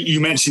that's,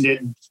 you mentioned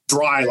it,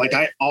 dry. Like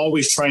I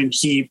always try and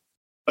keep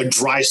a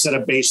dry set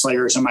of base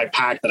layers in my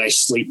pack that I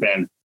sleep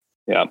in.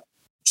 Yeah.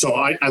 So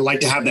I like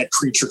to have that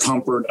creature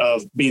comfort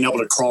of being able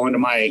to crawl into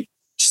my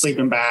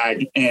sleeping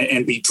bag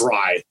and be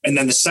dry. And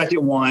then the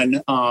second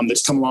one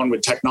that's come along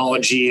with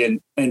technology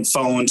and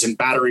phones and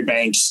battery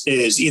banks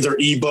is either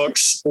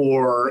ebooks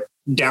or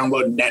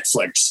download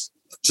Netflix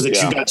so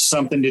that you got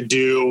something to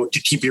do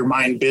to keep your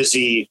mind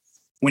busy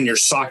when you're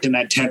socked in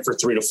that tent for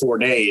 3 to 4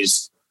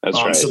 days.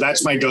 That's right. So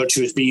that's my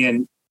go-to is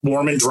being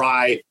warm and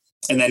dry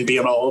and then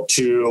being able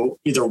to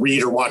either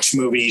read or watch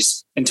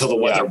movies until the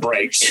weather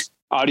breaks.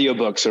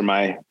 Audiobooks are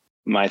my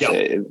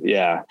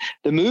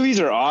The movies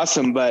are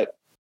awesome, but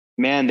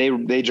man,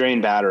 they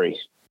drain battery.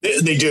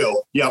 They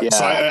do. Yep. Yeah.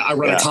 So I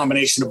run a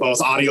combination of both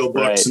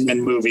audiobooks and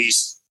then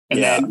movies.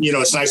 And then,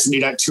 it's nice when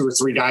you got 2 or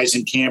 3 guys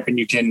in camp and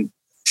you can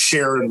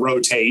share and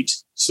rotate.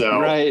 So,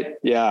 right.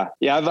 Yeah.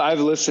 Yeah. I've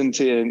listened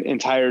to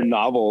entire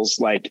novels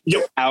like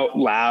out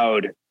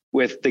loud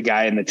with the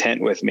guy in the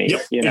tent with me,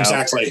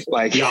 Exactly.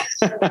 Like,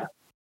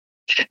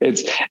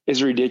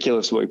 it's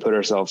ridiculous what we put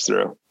ourselves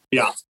through.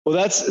 Yeah. Well,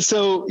 that's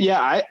so,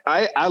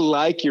 I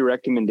like your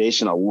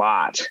recommendation a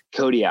lot.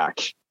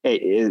 Kodiak.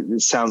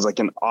 It sounds like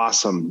an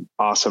awesome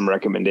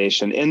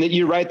recommendation. And that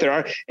you're right,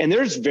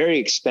 there's very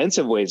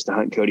expensive ways to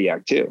hunt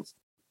Kodiak too.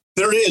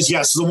 There is.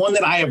 Yes. The one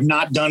that I have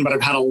not done, but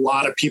I've had a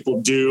lot of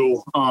people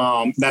do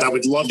that I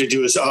would love to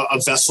do is a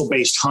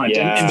vessel-based hunt.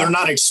 Yeah. And they're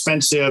not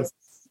expensive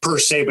per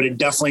se, but it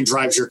definitely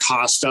drives your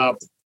cost up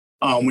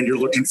when you're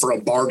looking for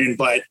a bargain.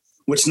 But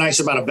what's nice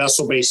about a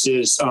vessel base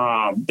is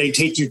they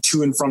take you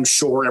to and from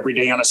shore every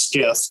day on a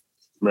skiff,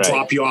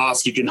 drop you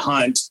off, you can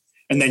hunt,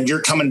 and then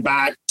you're coming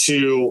back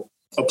to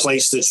a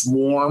place that's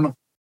warm,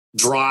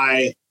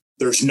 dry,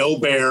 there's no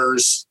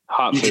bears,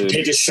 hot you food. Can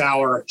take a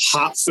shower,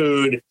 hot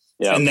food,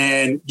 and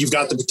then you've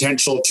got the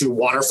potential to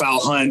waterfowl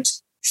hunt,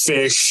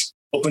 fish,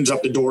 opens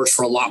up the doors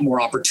for a lot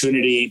more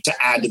opportunity to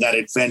add to that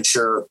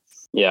adventure.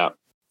 Yeah.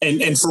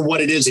 And for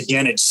what it is,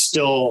 again, it's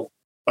still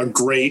a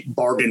great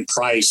bargain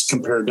price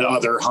compared to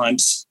other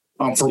hunts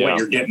for what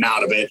you're getting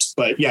out of it.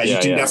 But you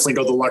can definitely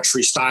go the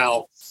luxury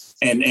style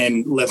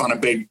and live on a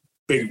big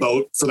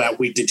boat for that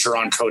week that you're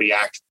on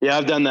Kodiak. Yeah,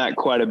 I've done that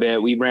quite a bit.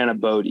 We ran a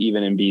boat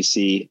even in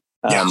BC,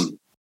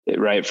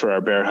 right, for our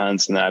bear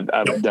hunts. And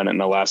I've done it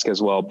in Alaska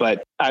as well.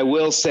 But I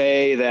will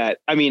say that,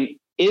 I mean,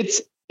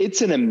 it's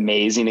an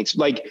amazing,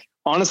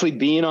 honestly,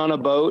 being on a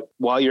boat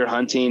while you're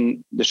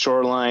hunting the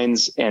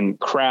shorelines and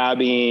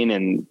crabbing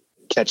and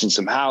catching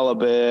some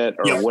halibut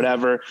or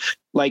whatever,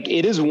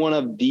 it is one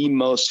of the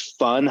most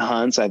fun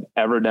hunts I've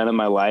ever done in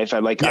my life.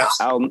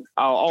 I'll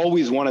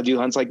always want to do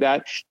hunts like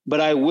that, but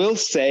I will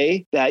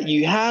say that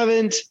you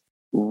haven't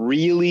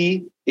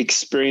really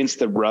experienced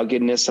the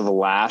ruggedness of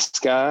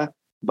Alaska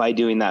by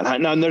doing that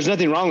hunt. Now, there's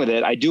nothing wrong with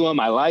it. I do them.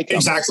 I like them.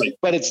 Exactly.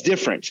 But it's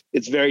different.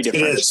 It's very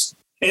different. It is.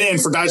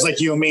 And for guys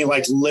like you and me,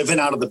 living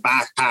out of the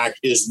backpack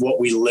is what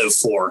we live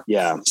for.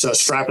 Yeah. So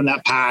strapping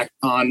that pack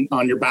on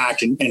your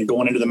back and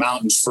going into the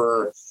mountains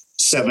for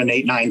 7,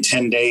 8, 9,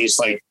 10 days,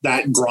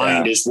 that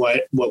grind is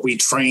what we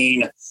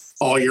train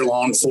all year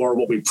long for,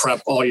 what we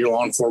prep all year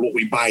long for, what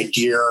we buy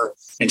gear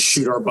and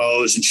shoot our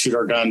bows and shoot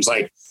our guns.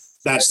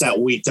 that's that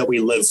week that we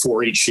live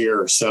for each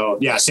year. So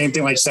yeah, same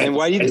thing like I said. And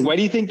why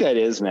do you think that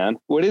is, man?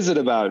 What is it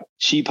about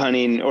sheep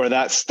hunting or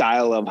that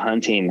style of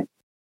hunting?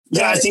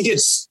 Yeah, I think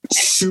it's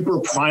super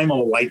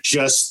primal, like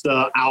just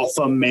the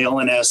alpha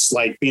male-ness,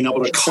 like being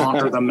able to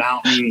conquer the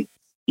mountain.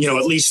 You know,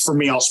 at least for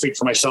me, I'll speak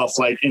for myself,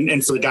 like,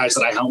 and for the guys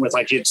that I hunt with,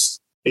 like it's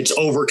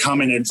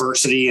overcoming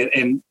adversity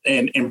and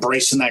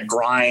embracing that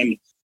grind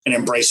and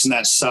embracing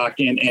that suck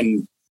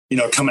and, you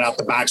know, coming out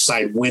the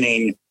backside,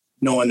 winning,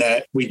 knowing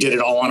that we did it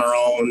all on our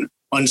own,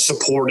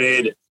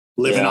 unsupported,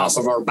 living off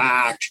of our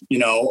back, you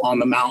know, on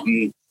the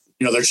mountain.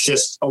 You know, there's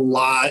just a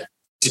lot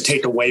to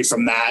take away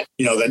from that,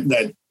 you know,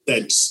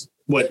 that's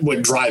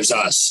what drives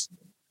us.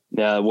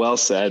 Yeah. Well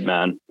said,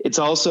 man. It's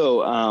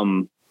also,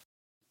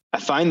 I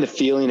find the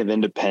feeling of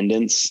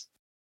independence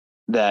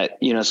that,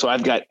 you know, so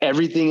I've got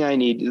everything I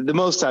need. The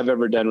most I've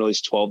ever done really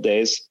is 12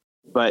 days,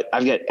 but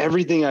I've got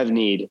everything I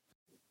need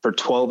for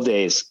 12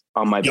 days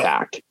on my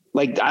back.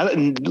 Like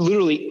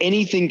literally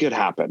anything could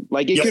happen.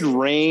 Like it could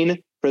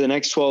rain for the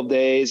next 12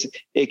 days.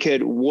 It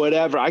could,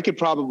 whatever. I could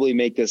probably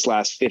make this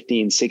last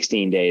 15,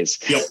 16 days,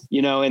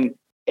 you know,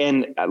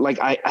 and like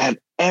I have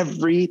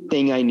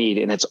everything I need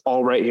and it's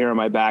all right here on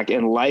my back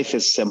and life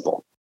is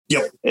simple.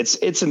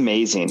 It's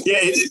amazing. Yeah.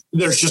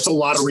 There's just a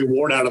lot of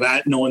reward out of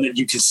that, knowing that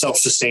you can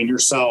self-sustain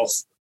yourself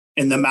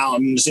in the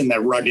mountains, in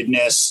that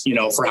ruggedness, you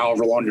know, for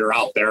however long you're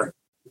out there.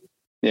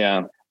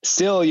 Yeah.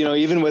 Still, you know,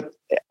 even with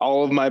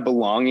all of my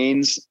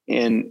belongings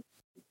in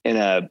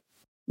a,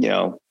 you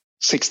know,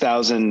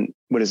 6,000,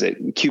 what is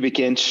it? Cubic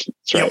inch.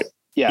 That's right.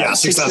 Yeah.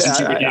 6,000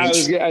 cubic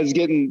inch. I was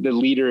getting the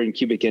liter and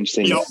cubic inch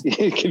thing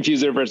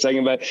confused there for a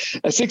second, but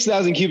a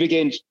 6,000 cubic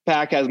inch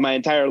pack has my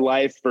entire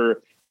life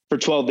for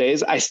 12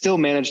 days. I still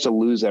managed to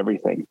lose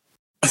everything.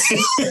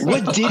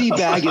 What ditty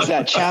bag is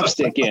that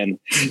chapstick in?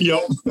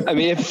 I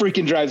mean, it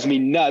freaking drives me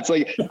nuts.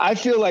 Like I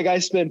feel like I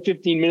spend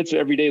 15 minutes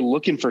every day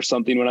looking for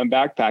something when I'm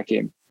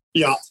backpacking.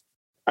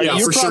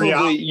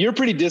 You're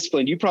pretty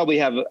disciplined. You probably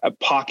have a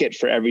pocket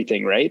for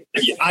everything, right?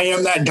 I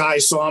am that guy.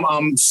 So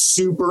I'm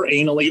super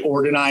anally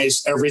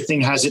organized.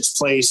 Everything has its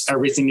place.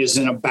 Everything is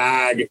in a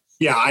bag.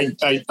 Yeah.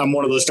 I'm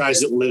one of those guys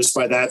that lives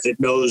by that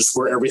knows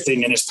where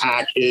everything in his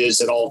pack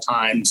is at all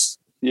times.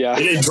 Yeah.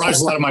 It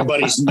drives a lot of my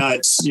buddies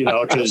nuts, you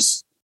know,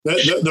 because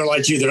they're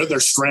like you,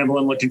 they're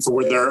scrambling, looking for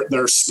where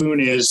their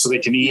spoon is so they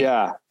can eat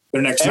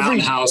their next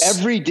mountain house.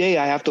 Every day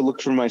I have to look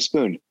for my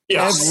spoon.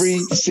 Every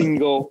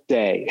single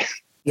day.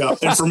 Yeah.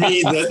 And for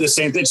me, the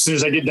same thing. As soon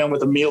as I get done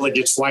with a meal, it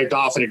gets wiped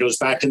off and it goes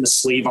back in the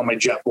sleeve on my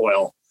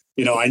Jetboil.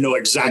 You know, I know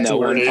exactly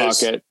where it is.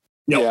 Pocket.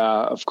 Yeah,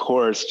 of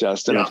course,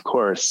 Justin, of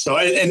course. So,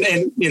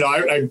 and you know,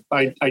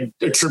 I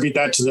attribute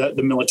that to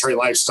the military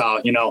lifestyle,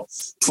 you know,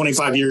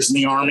 25 years in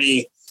the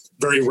Army,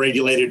 very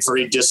regulated,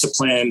 very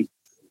disciplined,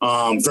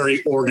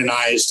 very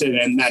organized.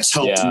 And that's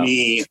helped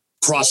me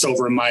cross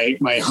over in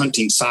my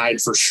hunting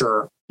side for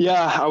sure.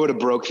 Yeah. I would have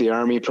broke the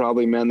Army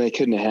probably, man. They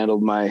couldn't have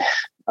handled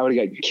I would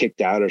have got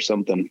kicked out or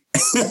something.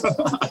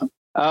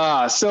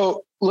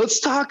 So let's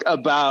talk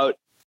about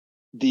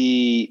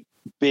the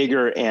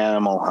bigger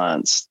animal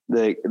hunts,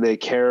 the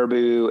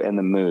caribou and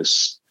the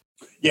moose.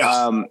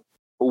 Yeah.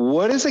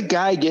 What is a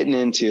guy getting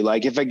into?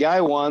 Like if a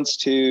guy wants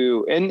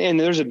to, and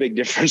there's a big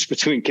difference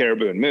between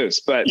caribou and moose,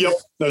 but a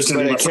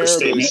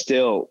caribou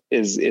still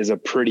is a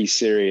pretty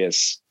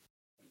serious,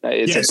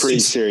 it's a pretty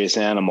serious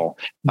animal.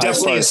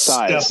 Definitely a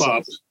step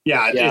up.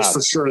 Yeah, it's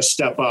for sure a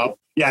step up.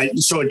 Yeah.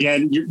 So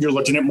again, you're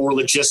looking at more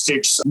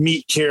logistics.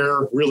 Meat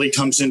care really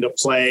comes into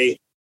play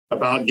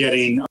about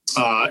getting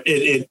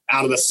it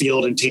out of the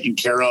field and taken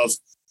care of.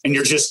 And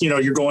you're just, you know,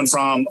 you're going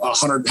from a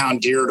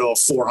 100-pound deer to a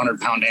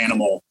 400-pound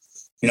animal,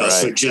 you know,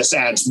 so it just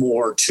adds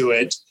more to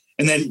it.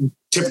 And then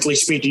typically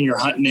speaking, you're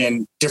hunting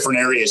in different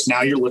areas.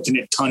 Now you're looking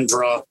at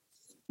tundra,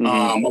 a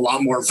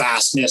lot more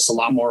vastness, a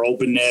lot more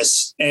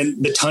openness.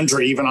 And the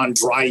tundra, even on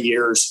dry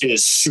years,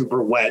 is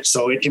super wet.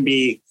 So it can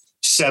be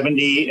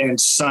 70 and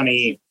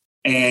sunny,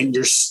 and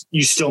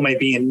you still may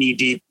be in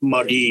knee-deep,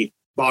 muggy,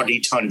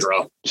 boggy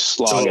tundra.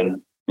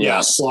 Slogging.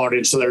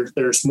 Slogging. So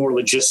there's more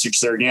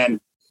logistics there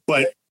again.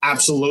 But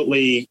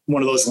absolutely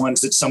one of those ones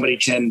that somebody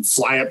can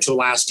fly up to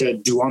Alaska,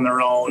 do on their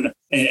own,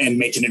 and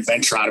make an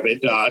adventure out of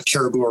it.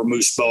 Caribou or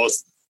moose,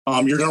 both.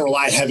 You're going to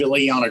rely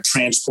heavily on a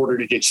transporter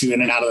to get you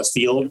in and out of the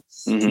field,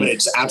 but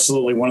it's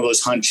absolutely one of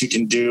those hunts you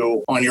can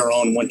do on your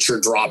own once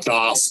you're dropped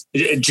off.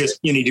 It just,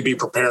 you need to be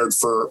prepared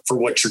for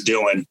what you're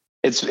doing.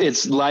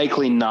 It's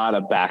likely not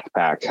a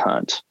backpack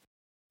hunt.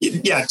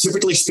 Yeah,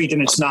 typically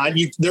speaking, it's not.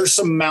 There's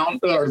some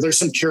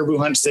caribou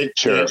hunts that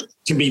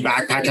can be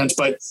backpack hunts,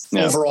 but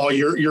overall,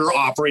 you're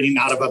operating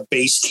out of a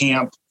base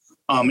camp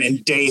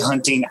and day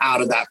hunting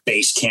out of that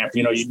base camp.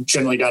 You know, you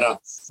generally got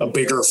a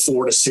bigger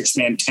 4 to 6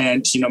 man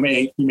tent. You know,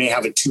 you may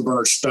have a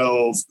 2-burner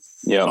stove.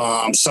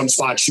 Some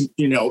spots,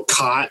 you know,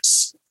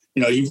 cots.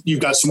 You know,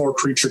 you've got some more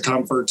creature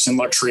comforts and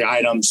luxury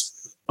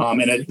items,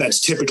 and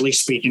that's typically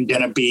speaking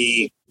going to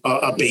be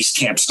a base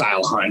camp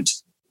style hunt.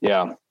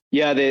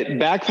 Yeah, the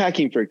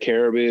backpacking for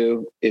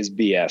caribou is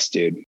BS,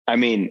 dude. I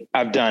mean,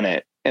 I've done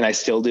it and I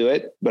still do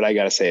it, but I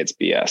got to say it's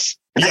BS.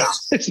 Yeah,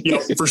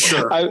 for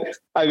sure.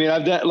 I mean,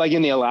 I've done like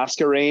in the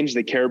Alaska range,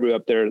 the caribou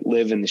up there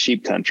live in the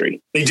sheep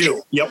country. They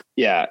do. Yep.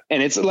 Yeah.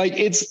 And it's like,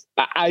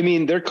 I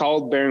mean, they're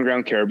called barren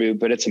ground caribou,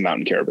 but it's a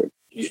mountain caribou.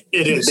 It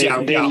is.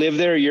 They live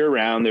there year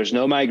round. There's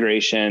no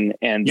migration,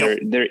 and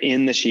they're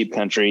in the sheep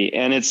country,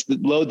 and it's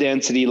low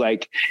density.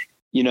 Like,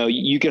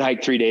 you could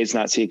hike 3 days,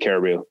 not see a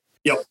caribou.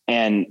 Yep.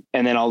 And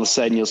then all of a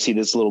sudden you'll see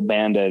this little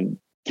band of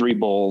 3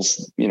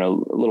 bulls, a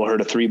little herd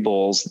of 3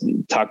 bulls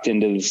tucked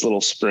into this little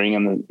spring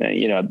in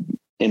the,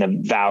 in a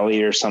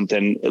valley or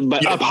something,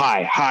 but up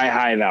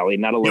high valley,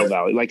 not a low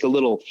valley, like a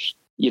little,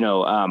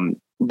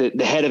 the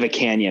head of a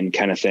canyon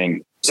kind of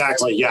thing.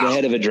 Exactly. Yeah. The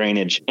head of a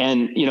drainage.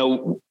 And,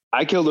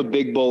 I killed a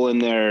big bull in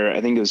there.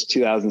 I think it was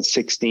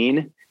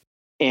 2016,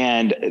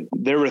 and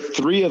there were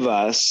 3 of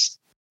us,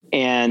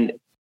 and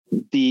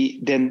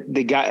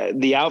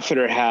the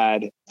outfitter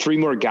had 3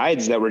 more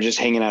guides that were just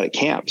hanging out at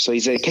camp. So he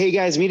said, "Hey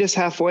guys, meet us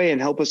halfway and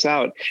help us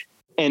out."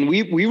 And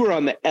we were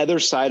on the other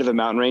side of a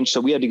mountain range.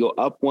 So we had to go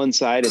up one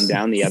side and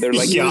down the other.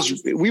 Like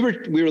we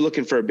were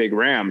looking for a big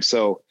ram.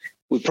 So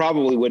we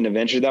probably wouldn't have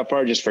ventured that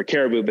far just for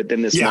caribou, but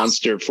then this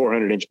monster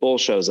 400-inch bull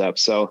shows up.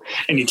 So,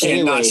 and you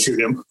can't not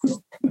shoot him.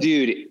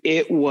 Dude,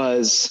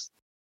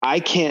 I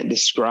can't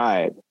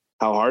describe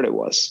how hard it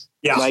was.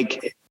 Yeah.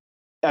 Like,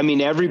 I mean,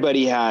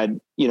 everybody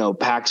had,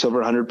 packs over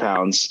 100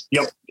 pounds.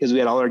 Yep. Because we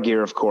had all our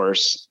gear, of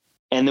course.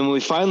 And then when we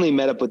finally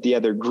met up with the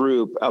other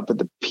group up at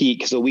the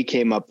peak, so we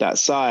came up that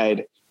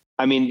side,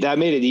 I mean, that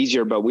made it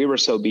easier, but we were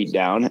so beat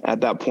down at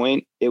that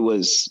point. It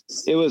was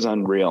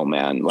unreal,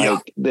 man.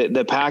 Like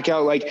the pack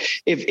out,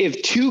 like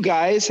if 2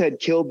 guys had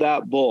killed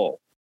that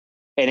bull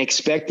and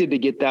expected to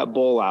get that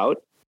bull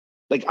out,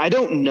 like, I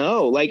don't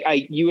know, like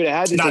you would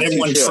have had to not take in 2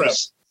 one trips. Trip.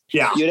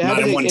 Yeah. You'd have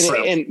not to in one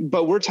trip.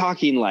 But we're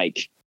talking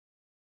like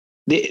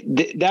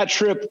that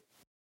trip,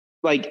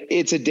 like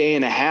it's a day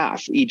and a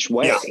half each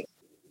way. Yeah.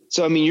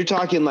 So, I mean, you're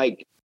talking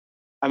like,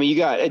 you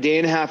got a day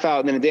and a half out,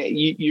 and then a day,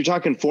 you're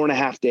talking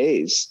 4.5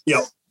 days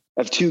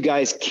of 2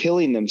 guys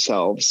killing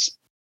themselves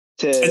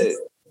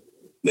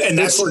and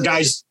that's where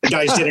guys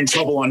get in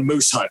trouble on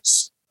moose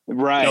hunts.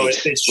 Right.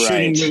 It's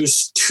shooting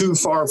moose too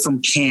far from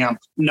camp,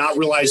 not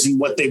realizing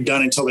what they've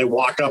done until they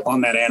walk up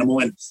on that animal.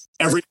 And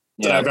every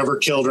that I've ever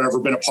killed or ever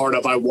been a part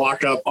of, I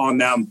walk up on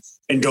them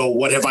and go,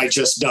 "What have I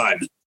just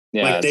done?"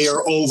 Yeah, like they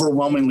are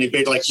overwhelmingly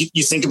big. Like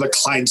you think of a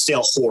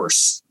Clydesdale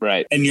horse,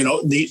 right? And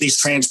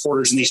these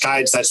transporters and these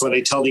guides, that's why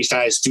they tell these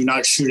guys, do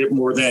not shoot it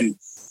more than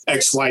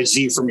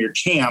XYZ from your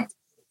camp.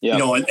 Yeah.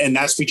 And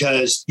that's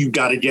because you've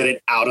got to get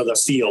it out of the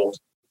field.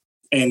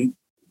 And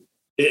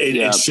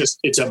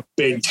it's a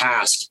big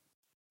task.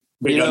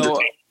 Big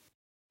undertaking.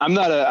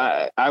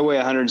 I weigh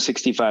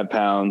 165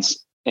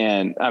 pounds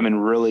and I'm in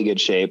really good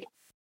shape,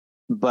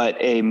 but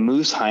a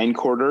moose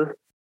hindquarter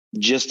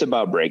just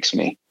about breaks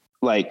me.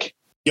 Like,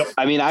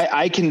 I mean,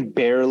 I can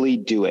barely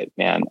do it,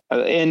 man.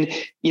 And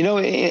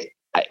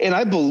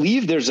I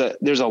believe there's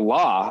a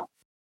law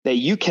that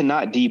you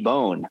cannot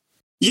debone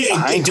a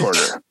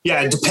hindquarter.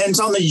 It depends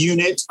on the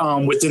unit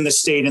within the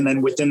state and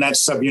then within that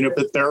subunit.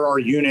 But there are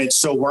units.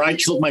 So where I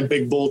killed my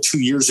big bull 2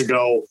 years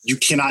ago, you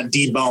cannot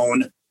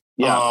debone.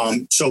 Yeah.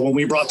 So when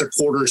we brought the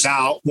quarters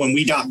out, when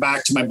we got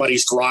back to my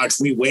buddy's garage,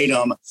 we weighed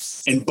them,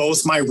 and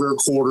both my rear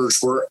quarters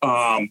were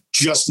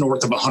just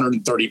north of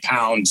 130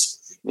 pounds.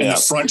 And the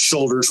front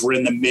shoulders were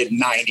in the mid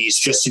 90s,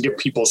 just to give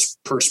people's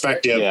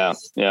perspective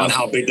on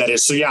how big that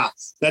is. So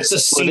that's a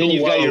single. Well, then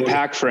you've got your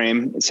pack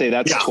frame. Say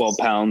that's 12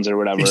 pounds or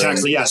whatever.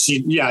 Exactly. Yeah. So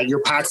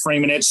you're pack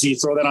framing it. So you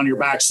throw that on your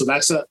back. So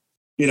that's and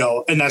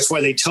that's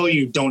why they tell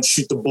you don't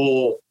shoot the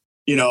bull,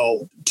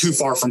 too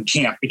far from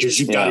camp, because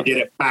you've got to get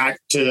it back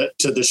to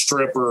the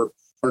strip or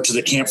to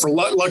the camp.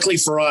 Luckily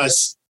for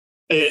us,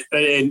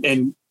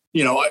 one,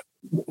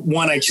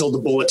 I killed the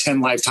bull at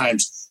 10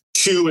 lifetimes.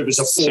 2, it was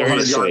a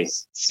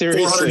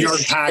 400-yard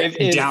pack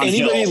if downhill.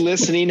 Anybody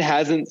listening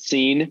hasn't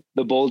seen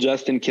the bull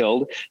Justin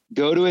killed,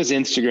 go to his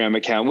Instagram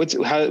account. What's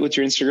your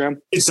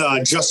Instagram? It's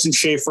Justin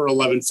Shaffer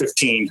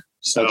 1115.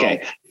 So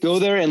okay, go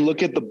there and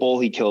look at the bull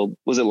he killed.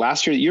 Was it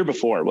last year? The year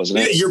before, wasn't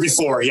it? The year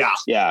before, yeah.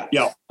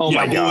 Oh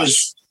my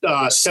gosh, it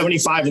was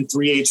 75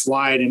 3/8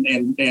 wide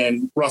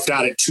and roughed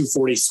out at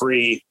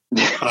 243,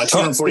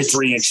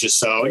 243 inches.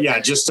 So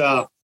just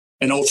an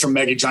ultra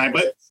mega giant,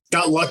 but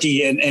got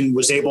lucky and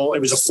was able. It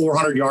was a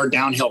 400-yard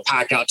downhill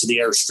pack out to the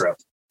airstrip.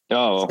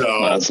 Oh,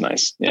 so, that's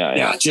nice.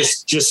 Yeah.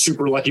 Just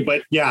super lucky.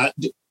 But to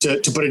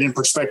put it in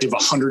perspective,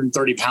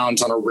 130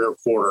 pounds on a rear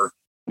quarter.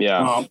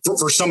 Yeah.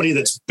 For somebody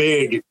that's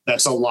big,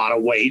 that's a lot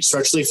of weight,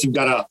 especially if you've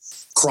got to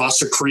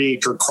cross a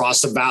creek or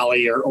cross a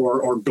valley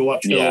or go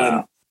uphill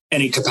in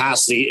any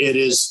capacity. It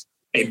is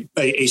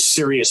a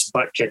serious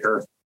butt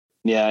kicker.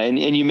 Yeah. And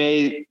you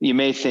may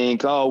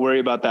think, oh, I'll worry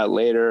about that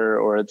later,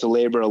 or it's a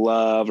labor of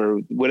love, or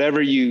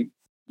whatever is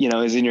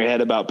in your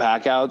head about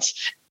pack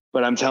outs.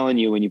 But I'm telling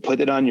you, when you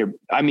put it on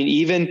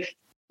even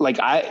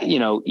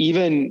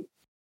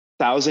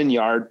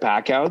 1,000-yard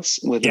pack outs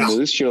with a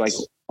moose, you're like,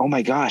 oh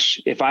my gosh,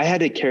 if I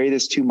had to carry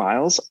this 2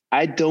 miles,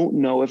 I don't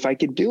know if I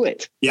could do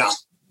it. Yeah.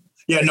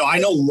 Yeah, no, I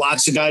know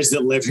lots of guys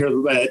that live here.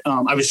 That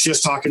I was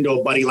just talking to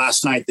a buddy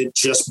last night that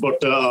just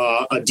booked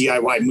a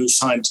DIY moose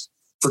hunt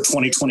for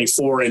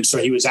 2024. And so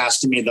he was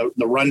asking me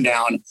the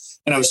rundown,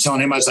 and I was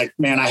telling him, I was like,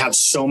 man, I have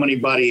so many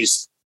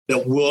buddies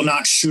that will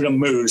not shoot a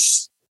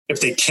moose if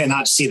they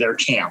cannot see their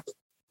camp.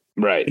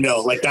 Right. You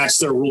know, like that's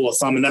their rule of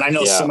thumb. And then I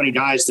know so many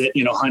guys that,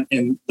 you know, hunt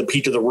in the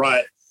peak of the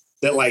rut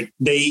that like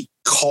they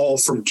call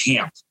from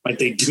camp. Like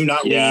they do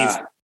not leave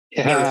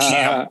their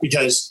camp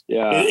because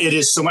it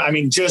is so much. I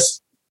mean,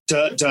 just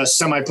to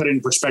semi put it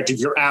in perspective,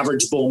 your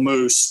average bull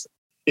moose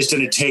is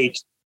going to take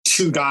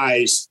 2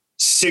 guys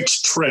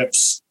 6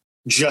 trips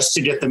just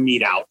to get the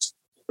meat out.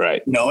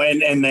 Right. You know,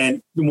 and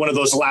then one of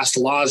those last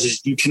laws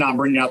is you cannot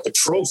bring out the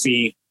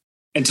trophy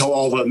until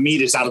all the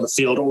meat is out of the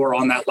field or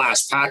on that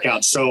last pack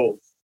out. So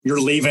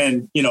you're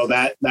leaving, you know,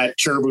 that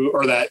caribou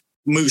or that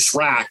moose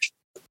rack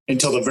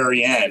until the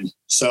very end.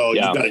 So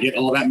you've got to get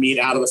all that meat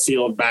out of the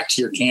field back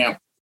to your camp,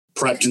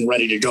 prepped and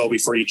ready to go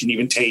before you can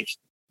even take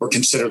or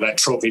consider that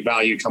trophy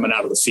value coming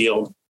out of the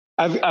field.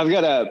 I've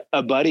got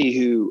a buddy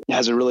who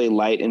has a really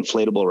light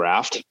inflatable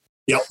raft.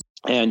 Yep.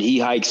 And he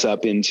hikes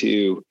up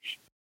into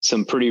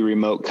some pretty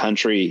remote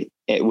country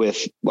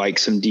with like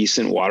some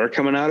decent water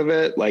coming out of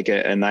it, like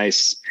a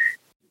nice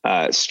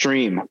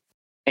stream,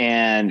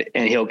 and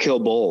he'll kill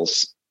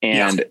bulls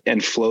and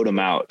float them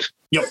out.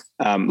 Yep.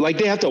 Like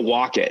they have to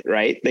walk it,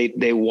 right?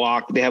 They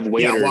walk, they have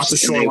waders. Yeah, walk the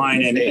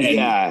shoreline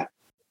and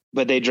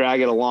but they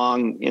drag it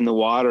along in the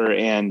water,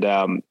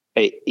 and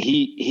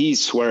he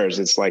swears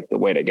it's like the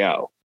way to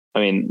go. I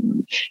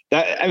mean,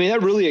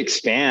 that really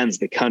expands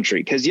the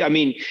country. Cause I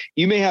mean,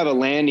 you may have a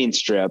landing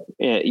strip,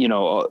 you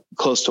know,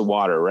 close to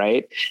water,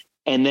 right?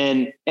 And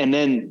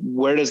then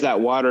where does that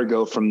water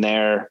go from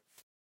there?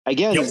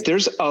 Again,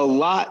 there's a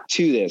lot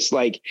to this.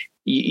 Like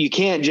you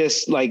can't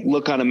just like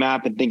look on a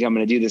map and think I'm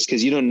going to do this,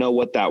 because you don't know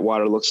what that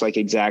water looks like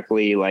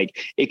exactly. Like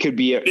it could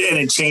be and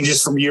it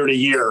changes from year to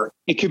year.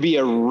 It could be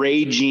a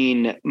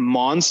raging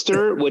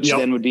monster, which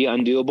then would be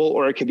undoable,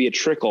 or it could be a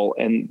trickle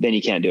and then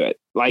you can't do it.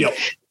 Like,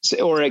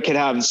 or it could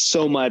have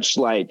so much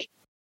like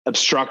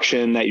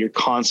obstruction that you're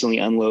constantly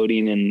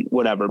unloading and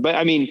whatever. But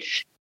I mean,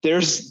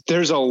 there's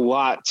a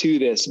lot to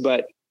this,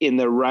 but in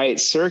the right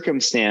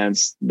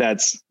circumstance,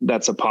 that's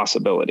a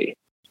possibility.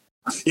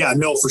 Yeah,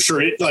 no, for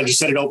sure. Like you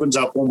said, it opens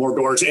up one more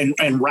doors,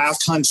 and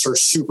raft hunts are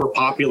super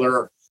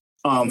popular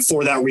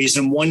for that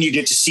reason. One, you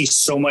get to see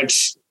so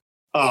much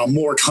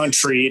more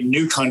country,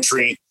 new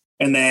country.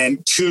 And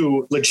then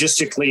 2,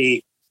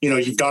 logistically, you know,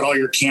 you've got all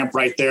your camp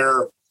right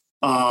there.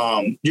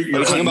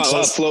 You're talking about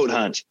a float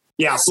hunt.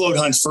 Yeah, float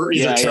hunts for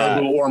either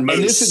caribou or moose.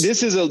 And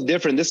this is a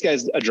different. This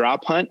guy's a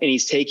drop hunt, and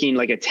he's taking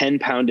like a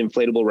 10-pound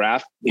inflatable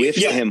raft with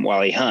him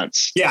while he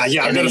hunts. Yeah.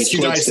 I've got a few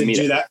guys that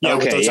do that. Yeah,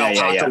 with those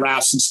alpaca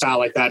rafts and style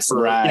like that.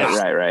 For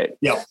right.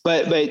 Yeah,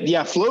 but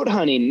yeah, float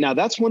hunting. Now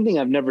that's one thing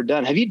I've never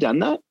done. Have you done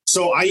that?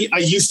 So I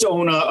used to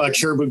own a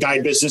caribou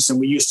guide business,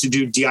 and we used to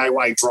do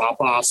DIY drop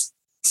off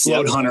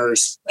float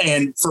hunters.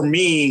 And for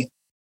me,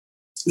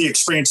 the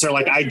experience there,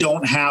 like I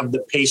don't have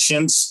the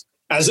patience.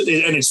 And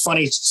it's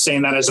funny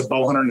saying that as a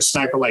bow hunter and a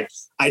sniper, like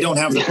I don't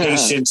have the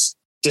patience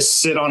to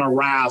sit on a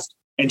raft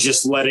and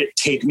just let it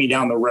take me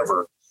down the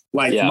river.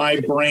 Like my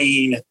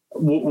brain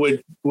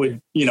would,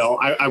 you know,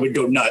 I would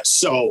go nuts.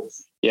 So,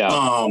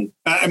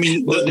 I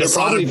mean, they're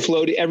probably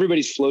floating.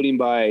 Everybody's floating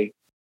by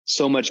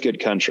so much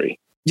good country.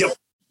 Yep.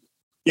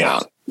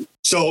 Yeah.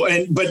 So,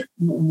 but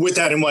with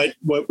that, and what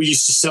we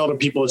used to sell to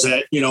people is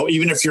that, you know,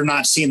 even if you're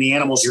not seeing the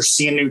animals, you're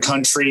seeing new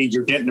country,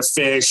 you're getting to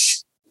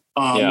fish.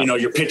 You know,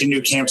 you're picking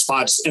new camp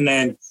spots. And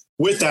then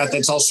with that,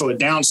 that's also a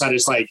downside.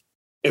 It's like,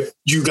 if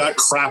you got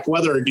crap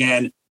weather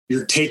again,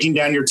 you're taking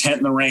down your tent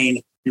in the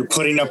rain, you're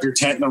putting up your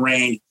tent in the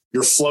rain,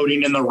 you're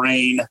floating in the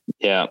rain.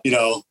 Yeah. You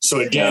know,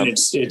 so again,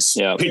 it's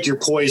pick your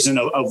poison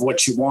of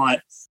what you want,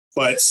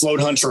 but float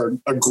hunts are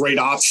a great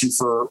option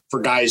for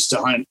guys to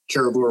hunt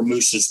caribou or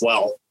moose as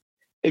well.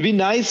 It'd be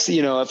nice,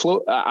 you know,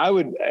 I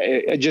would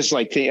just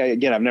like,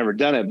 again, I've never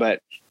done it,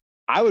 but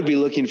I would be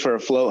looking for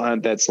a float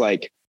hunt that's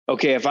like,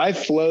 okay, if I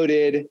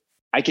floated,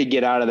 I could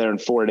get out of there in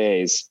 4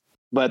 days,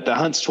 but the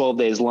hunt's 12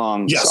 days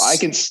long. Yes. So I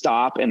can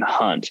stop and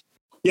hunt.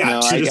 Yeah. You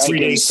know, 2 to 3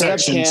 days set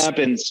up camp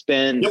and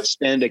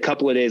spend a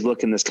couple of days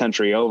looking this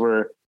country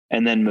over,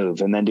 and then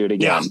move and then do it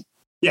again.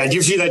 Yeah. It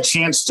gives you that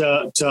chance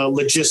to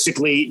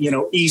logistically, you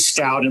know,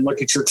 e-scout and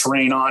look at your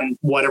terrain on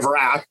whatever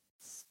app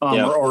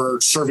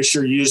or service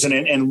you're using,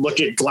 and look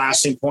at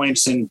glassing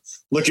points and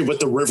look at what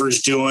the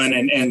river's doing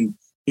and,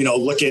 you know,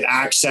 look at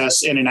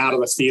access in and out of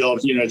the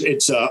field. You know,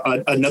 it's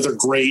another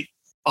great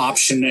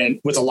option, and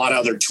with a lot of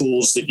other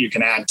tools that you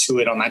can add to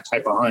it on that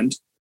type of hunt.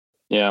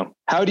 Yeah.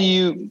 How do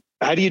you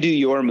do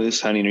your moose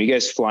hunting? Are you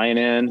guys flying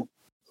in?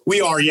 We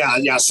are.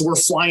 Yeah. So we're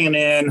flying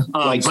in.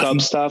 Like cub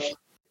stuff?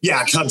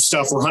 Yeah. Cub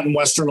stuff. We're hunting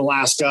Western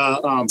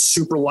Alaska,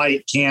 super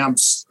light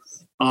camps,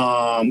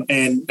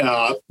 and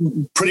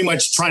pretty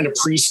much trying to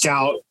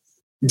pre-scout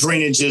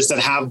drainages that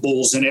have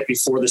bulls in it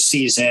before the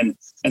season.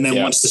 And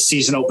then once the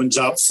season opens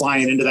up,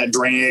 flying into that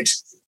drainage,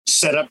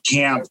 set up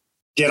camp,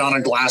 get on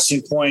a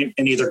glassing point,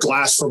 and either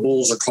glass for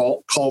bulls or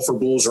call for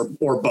bulls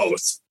or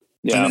both.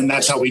 Yeah. And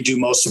that's how we do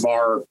most of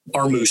our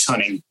moose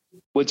hunting.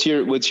 What's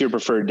your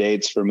preferred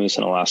dates for moose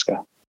in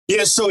Alaska?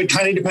 Yeah, so it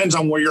kind of depends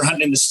on where you're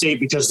hunting in the state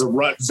because the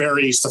rut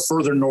varies. The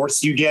further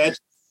north you get,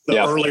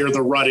 the earlier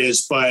the rut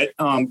is. But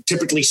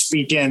typically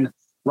speaking,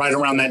 right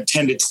around that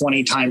 10 to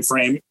 20 time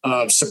frame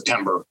of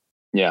September.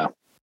 Yeah,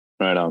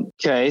 right on.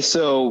 Okay,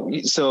 so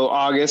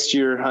August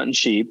you're hunting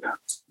sheep.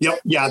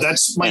 Yep, yeah,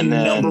 that's my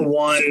number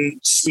one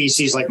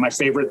species, like my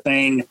favorite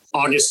thing.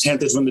 August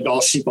 10th is when the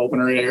Doll sheep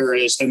opener here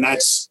is, and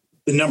that's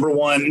the number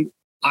one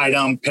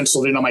item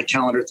penciled in on my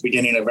calendar at the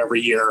beginning of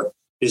every year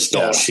is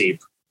Doll sheep.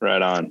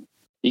 Right on.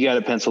 You got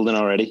it penciled in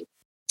already?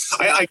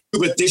 I do,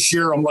 but this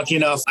year I'm lucky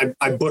enough.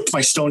 I booked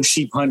my stone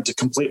sheep hunt to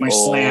complete my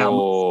slam,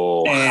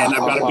 and I've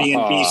got to be in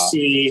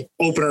BC.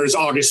 Opener is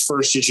August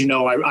 1st, as you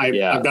know. I've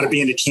got to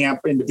be into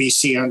camp into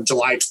BC on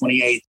July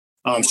 28th.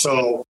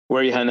 So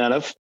where are you hunting out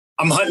of?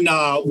 I'm hunting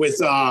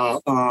with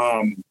out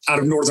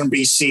of northern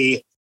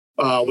BC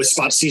with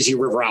Spot CZ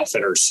River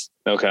Outfitters.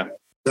 Okay.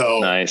 So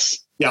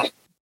nice. Yeah,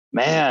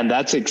 man,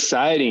 that's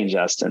exciting,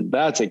 Justin.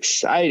 That's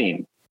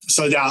exciting.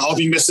 So yeah, I'll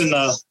be missing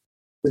the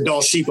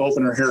Doll sheep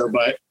opener here,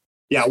 but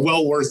yeah,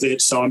 well worth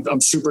it. So I'm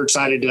super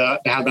excited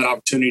to have that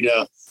opportunity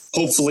to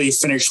hopefully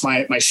finish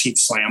my sheep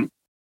slam.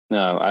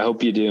 No, I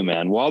hope you do,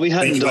 man. Well, I'll be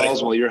hunting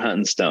dolls while you're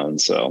hunting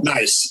stones. So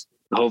nice.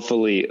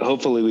 Hopefully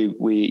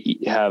we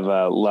have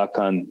luck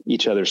on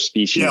each other's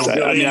species. Yeah,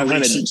 I've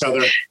hunted each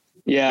other.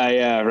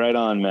 Yeah, right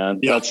on,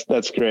 man. Yeah.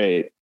 That's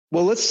great.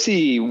 Well, let's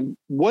see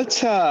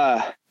what's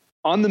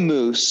on the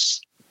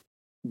moose.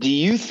 Do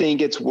you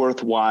think it's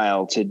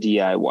worthwhile to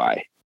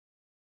DIY?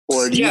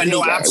 Or do you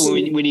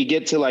think when you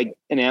get to like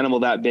an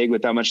animal that big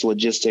with that much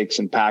logistics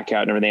and pack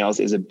out and everything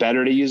else, is it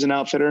better to use an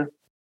outfitter?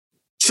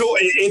 So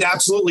it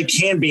absolutely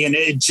can be. And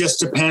it just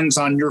depends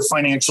on your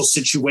financial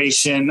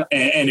situation.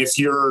 And if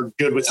you're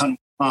good with hunting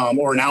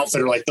or an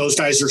outfitter, like those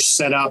guys are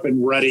set up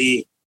and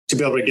ready to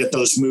be able to get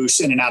those moose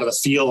in and out of the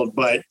field.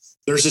 But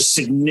there's a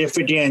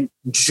significant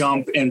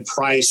jump in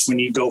price when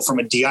you go from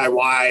a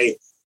DIY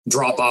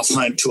drop-off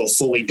hunt to a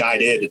fully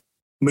guided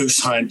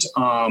moose hunt.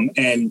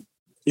 And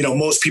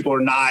most people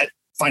are not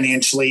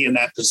financially in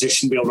that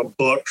position to be able to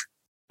book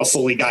a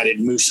fully guided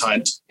moose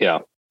hunt. Yeah.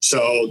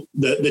 So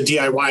the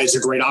DIY is a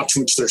great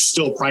option, which they're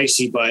still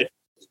pricey, but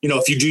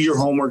if you do your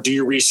homework, do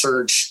your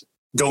research,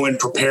 go in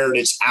prepared,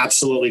 it's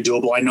absolutely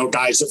doable. I know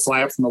guys that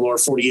fly up from the lower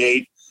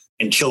 48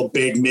 and kill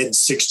big mid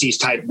 60s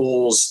type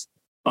bulls,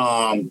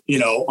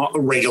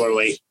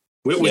 regularly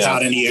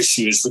without any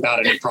issues, without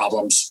any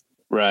problems.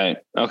 Right.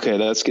 Okay.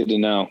 That's good to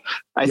know.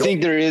 I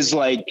think there is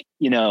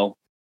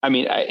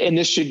and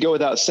this should go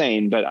without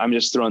saying, but I'm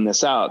just throwing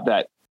this out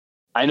that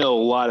I know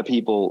a lot of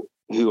people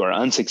who are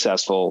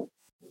unsuccessful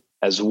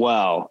as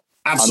well.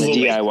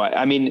 Absolutely. On the DIY.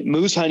 I mean,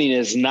 moose hunting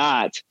is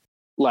not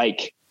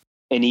like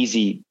an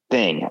easy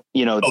thing.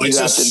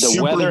 The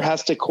weather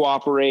has to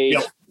cooperate.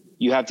 Yep.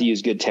 You have to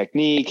use good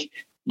technique.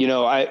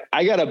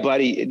 I got a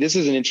buddy. This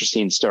is an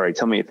interesting story.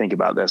 Tell me what you think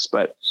about this,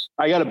 but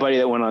I got a buddy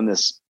that went on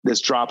this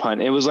drop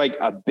hunt. It was like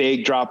a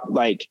big drop,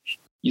 like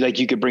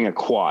you could bring a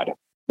quad.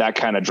 That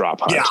kind of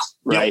drop hunt,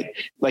 right? Yep.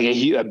 Like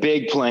a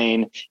big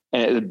plane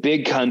and a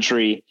big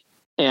country.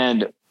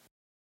 And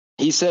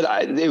he said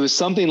it was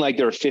something like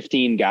there were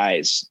 15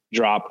 guys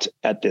dropped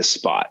at this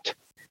spot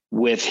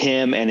with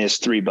him and his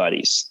 3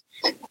 buddies.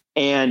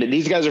 And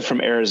these guys are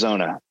from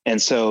Arizona. And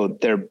so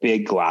they're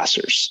big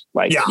glassers.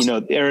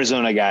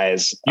 Arizona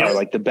guys are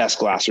like the best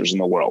glassers in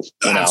the world.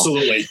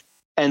 Absolutely.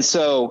 And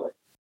so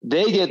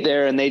they get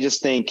there and they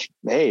just think,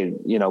 hey,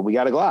 we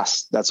got a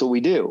glass. That's what we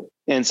do.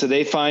 And so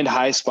they find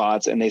high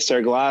spots and they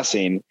start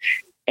glassing,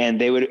 and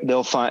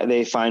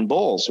they find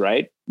bulls,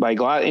 right? By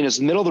glass, it's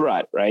the middle of the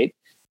rut, right?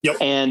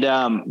 Yep.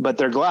 And, but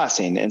they're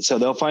glassing. And so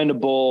they'll find a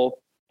bull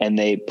and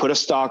they put a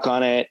stock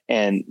on it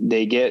and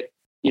they get,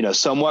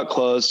 somewhat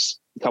close,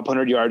 a couple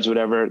hundred yards,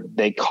 whatever.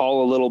 They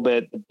call a little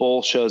bit, the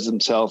bull shows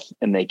himself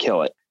and they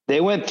kill it.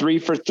 They went 3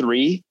 for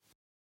 3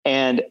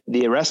 and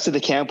the rest of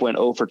the camp went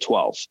 0 for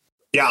 12.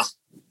 Yeah.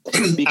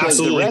 Because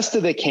the rest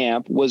of the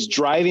camp was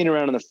driving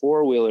around in the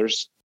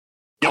 4-wheelers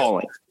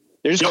calling.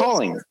 They're just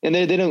calling and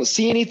they don't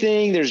see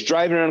anything. They're just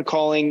driving around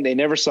calling. They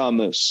never saw a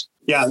moose.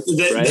 Yeah.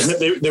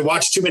 They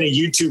watch too many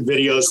YouTube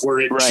videos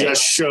where it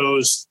just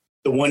shows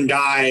the one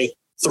guy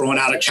throwing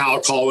out a cow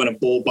call and a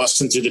bull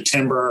busting through the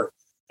timber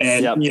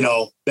and,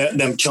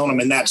 them killing them.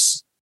 And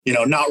that's,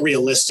 not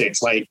realistic.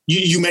 Like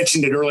you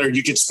mentioned it earlier,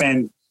 you could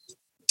spend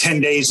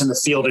 10 days in the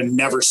field and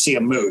never see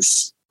a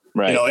moose.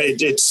 Right.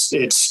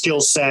 It's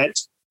skill set,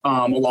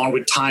 along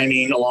with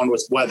timing, along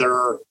with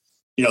weather.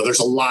 There's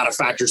a lot of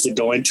factors that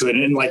go into it.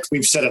 And like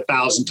we've said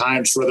 1,000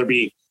 times, rather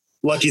be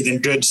lucky than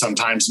good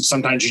sometimes. And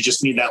sometimes you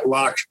just need that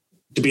luck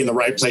to be in the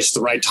right place at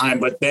the right time.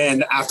 But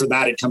then after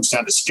that, it comes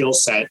down to skill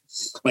set.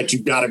 Like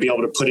you've got to be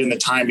able to put in the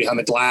time behind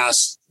the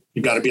glass.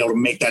 You've got to be able to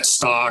make that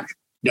stock.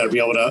 You got to be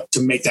able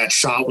to make that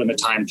shot when the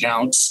time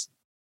counts.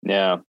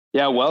 Yeah.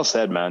 Yeah. Well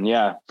said, man.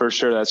 Yeah, for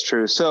sure. That's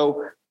true.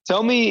 So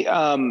tell me,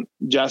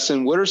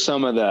 Justin, what are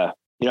some of the,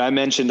 I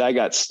mentioned I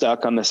got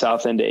stuck on the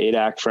south end of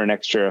ADAC for an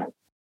extra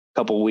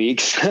couple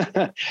weeks.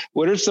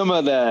 What are some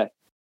of the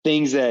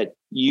things that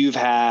you've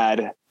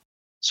had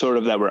sort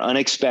of that were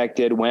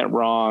unexpected, went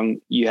wrong,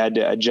 you had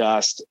to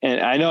adjust?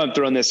 And I know I'm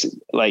throwing this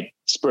like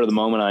spur of the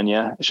moment on you.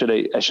 I should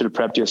have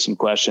prepped you with some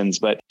questions,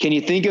 but can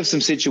you think of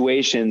some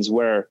situations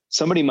where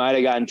somebody might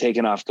have gotten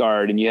taken off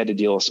guard and you had to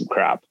deal with some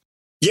crap?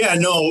 Yeah,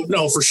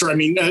 no, for sure. I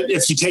mean,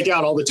 if you take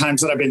out all the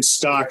times that I've been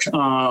stuck,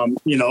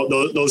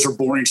 those are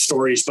boring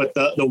stories. But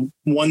the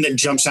one that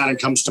jumps out and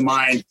comes to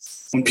mind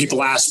when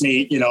people ask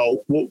me,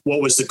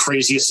 what was the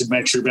craziest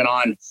adventure you've been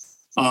on?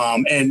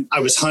 And I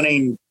was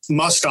hunting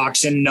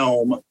muskox in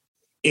Nome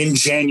in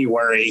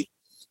January.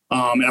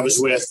 And I was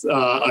with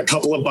a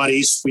couple of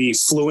buddies. We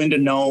flew into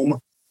Nome,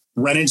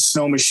 rented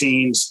snow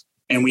machines,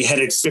 and we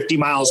headed 50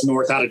 miles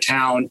north out of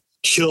town,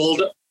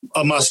 killed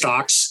a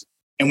muskox.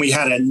 And we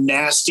had a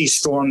nasty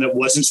storm that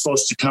wasn't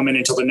supposed to come in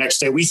until the next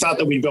day. We thought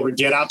that we'd be able to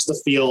get out to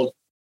the field,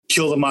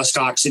 kill the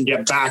muskox, and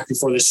get back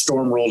before this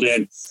storm rolled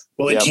in.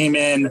 Well, it came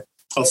in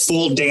a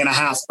full day and a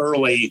half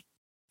early,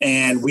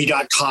 and we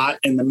got caught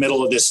in the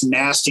middle of this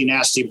nasty,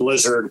 nasty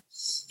blizzard.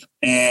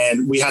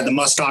 And we had the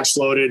muskox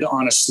loaded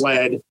on a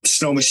sled,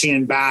 snow machine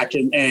and back.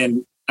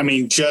 And I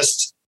mean,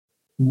 just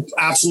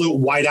absolute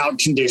whiteout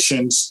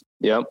conditions.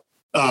 Yep.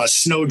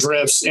 Snow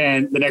drifts,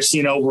 and the next thing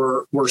you know,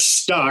 we're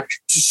stuck.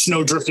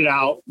 Snow drifted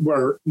out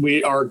where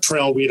our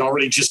trail we had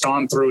already just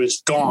gone through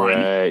is gone.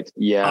 Right.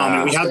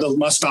 Yeah. And we had the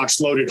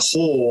muskox loaded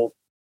whole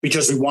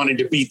because we wanted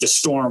to beat the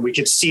storm. We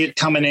could see it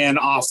coming in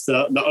off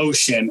the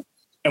ocean,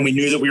 and we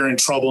knew that we were in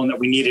trouble and that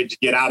we needed to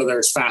get out of there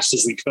as fast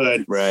as we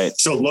could. Right.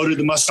 So loaded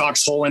the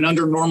muskox whole, and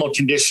under normal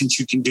conditions,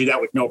 you can do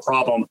that with no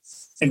problem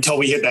until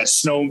we hit that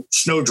snow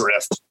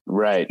drift.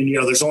 Right. And,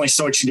 there's only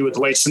so much you can do with the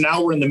weight. So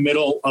now we're in the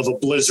middle of a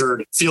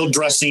blizzard, field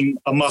dressing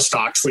a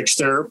muskox, which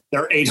they're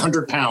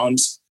 800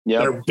 pounds. Yep.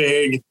 They're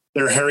big,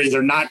 they're hairy,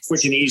 they're not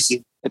quick and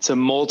easy. It's a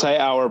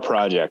multi-hour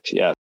project.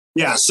 Yeah.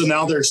 Yeah. So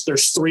now there's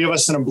three of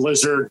us in a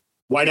blizzard,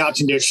 whiteout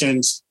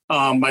conditions.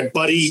 My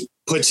buddy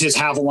puts his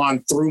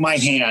Havalon through my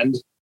hand.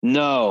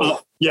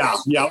 No. Yeah.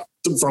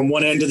 From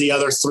one end to the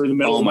other through the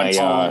middle of my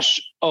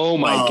gosh. Oh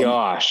my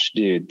gosh,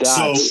 dude.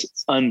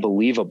 That's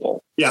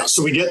unbelievable. Yeah.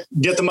 So we get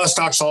the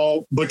muskox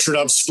all butchered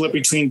up, split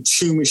between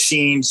two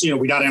machines.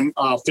 We got him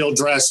field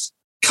dressed,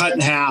 cut in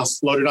half,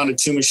 loaded onto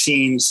two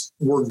machines.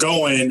 We're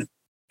going,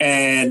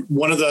 and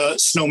one of the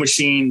snow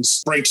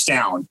machines breaks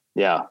down.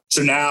 Yeah.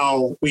 So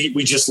now we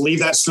just leave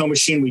that snow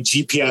machine. We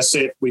GPS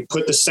it. We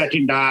put the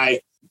second die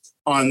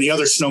on the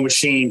other snow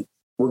machine.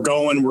 We're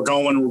going,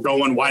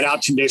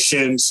 whiteout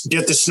conditions,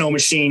 get the snow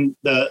machine,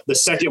 the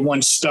second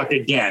one stuck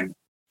again.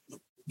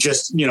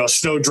 Just,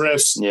 snow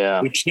drifts.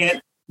 Yeah. We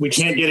can't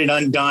get it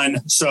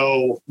undone.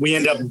 So we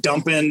end up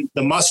dumping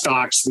the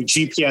muskox. We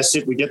GPS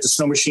it. We get the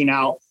snow machine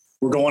out.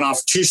 We're going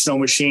off two snow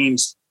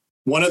machines.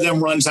 One of them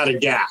runs out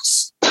of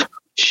gas.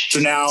 So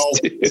now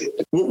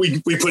we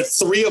put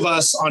three of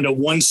us onto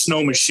one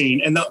snow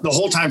machine. And the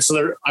whole time,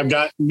 so I've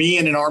got me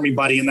and an Army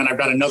buddy, and then I've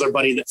got another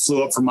buddy that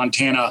flew up from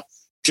Montana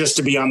just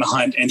to be on the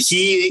hunt. And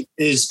he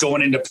is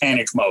going into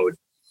panic mode.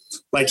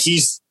 Like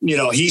he's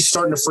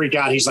starting to freak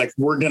out. He's like,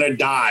 we're going to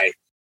die.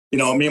 Me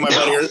and my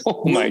buddy are,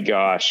 oh my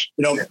gosh,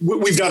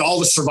 we've got all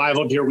the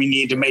survival gear we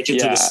need to make it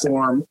to the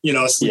storm,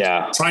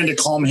 so trying to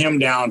calm him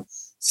down.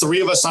 Three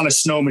of us on a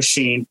snow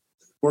machine.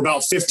 We're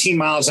about 15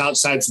 miles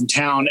outside from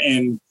town,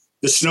 and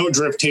the snow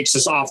drift takes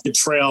us off the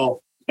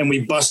trail, and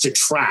we bust a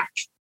track,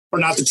 or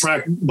not the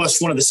track,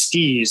 bust one of the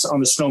skis on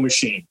the snow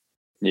machine.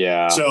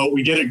 Yeah. So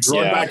we get it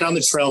drugged back down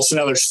the trail. So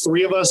now there's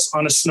three of us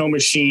on a snow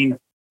machine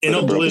in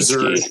a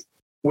blizzard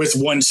with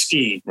one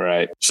ski.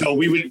 Right. So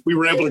we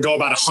were able to go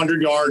about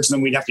 100 yards, and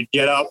then we'd have to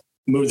get up,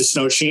 move the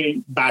snow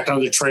machine back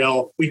onto the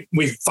trail.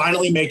 We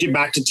finally make it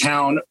back to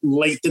town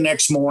late the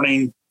next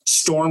morning.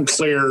 Storm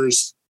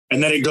clears,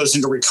 and then it goes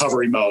into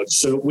recovery mode.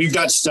 So we've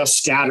got stuff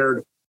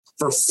scattered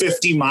for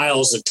 50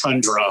 miles of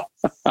tundra,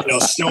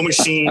 snow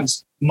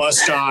machines,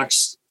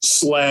 muskox,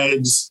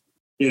 sleds,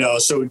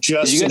 so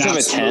just. Did you guys have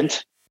a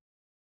tent?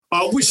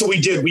 So we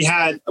did. We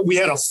had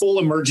a full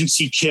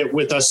emergency kit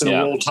with us in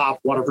a roll top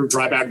waterproof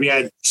dry bag. We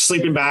had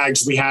sleeping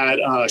bags. We had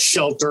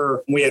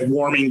shelter. We had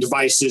warming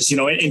devices,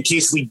 in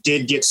case we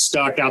did get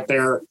stuck out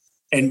there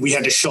and we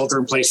had to shelter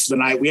in place for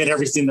the night. We had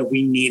everything that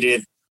we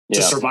needed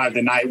to survive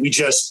the night. We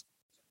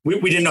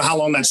didn't know how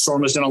long that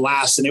storm was going to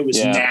last, and it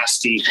was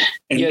nasty.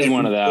 And you guys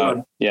wanted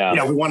out.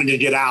 Yeah, we wanted to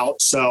get out.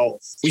 So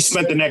we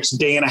spent the next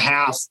day and a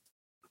half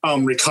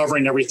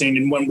recovering everything.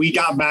 And when we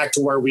got back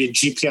to where we had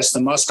GPS the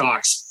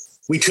muskox,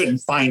 we couldn't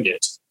find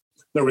it.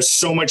 There was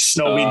so much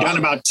snow. We'd done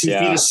about 2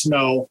 feet of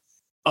snow.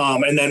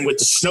 And then with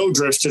the snow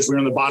drifts, because we were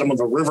on the bottom of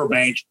a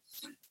riverbank,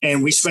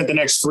 and we spent the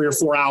next 3 or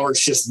 4 hours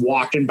just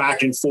walking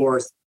back and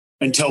forth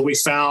until we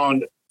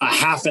found a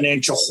half an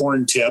inch of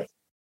horn tip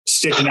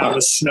sticking out of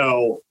the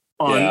snow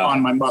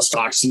on my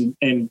muskox,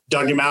 and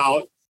dug him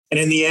out. And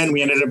in the end,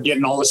 we ended up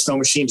getting all the snow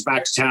machines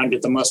back to town,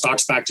 get the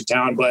muskox back to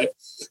town. But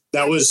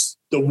that was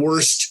the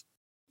worst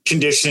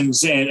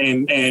conditions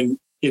and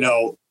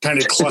kind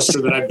of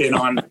cluster that I've been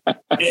on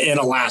in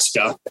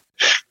Alaska.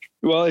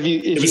 Well, if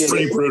it was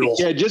pretty brutal.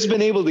 Yeah, just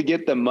been able to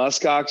get the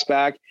muskox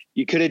back.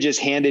 You could have just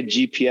handed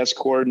GPS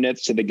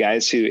coordinates to the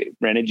guys who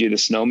rented you the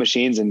snow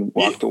machines and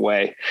walked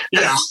away.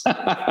 Yeah.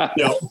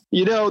 Yeah.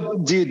 You know,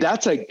 dude,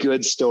 that's a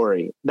good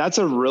story. That's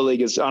a really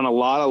good, on a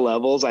lot of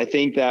levels. I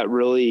think that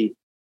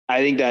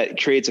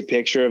creates a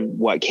picture of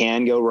what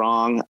can go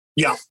wrong.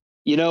 Yeah.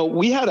 You know,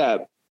 when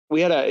I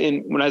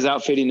was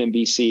outfitting in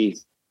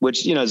BC,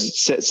 which, you know, is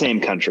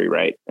same country,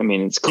 right? I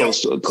mean, it's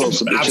close to,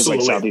 it's just like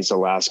Southeast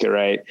Alaska,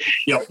 right?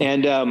 Yep.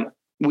 And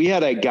we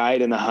had a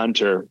guide and a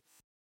hunter.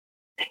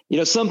 You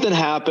know, something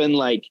happened,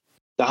 like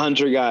the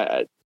hunter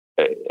got,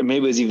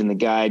 maybe it was even the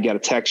guide, got a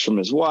text from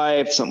his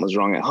wife, something was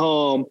wrong at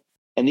home.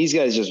 And these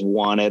guys just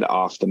wanted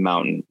off the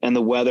mountain, and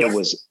the weather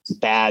was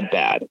bad.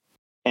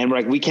 And we're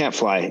like, we can't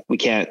fly. We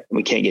can't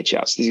get you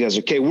out. So these guys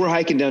are, okay, we're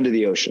hiking down to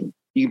the ocean.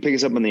 You can pick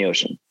us up on the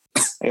ocean.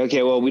 Like,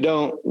 okay, well, we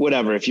don't,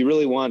 whatever, if you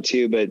really want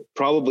to, but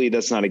probably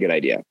that's not a good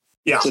idea.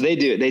 Yeah. So they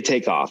do it. They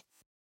take off.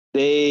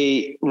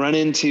 They run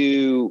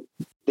into,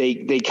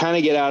 they kind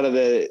of get out of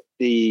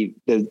the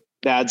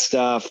bad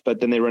stuff, but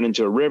then they run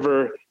into a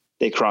river.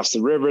 They cross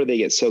the river. They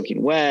get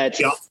soaking wet.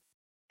 Yeah.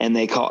 And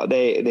they call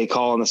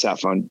on the sat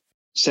phone,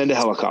 send a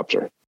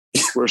helicopter.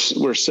 We're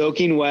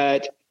soaking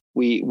wet.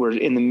 We're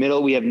in the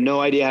middle. We have no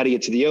idea how to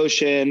get to the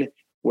ocean.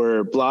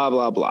 We're blah,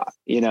 blah, blah,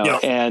 you know,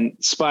 and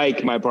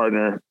Spike, my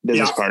partner,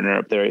 business partner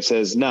up there, he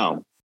says,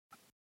 no,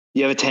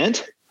 you have a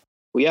tent?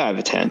 Well, yeah, I have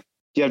a tent.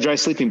 Do you have dry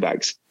sleeping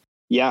bags?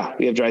 Yeah,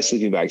 we have dry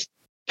sleeping bags.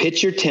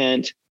 Pitch your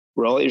tent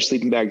where all your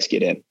sleeping bags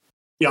get in.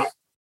 Yeah.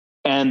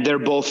 And they're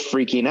both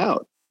freaking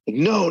out. Like,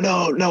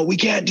 no, we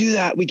can't do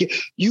that.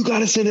 You got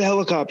to send a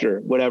helicopter,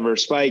 whatever.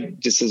 Spike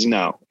just says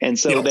no. And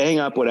so they hang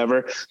up,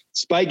 whatever.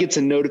 Spike gets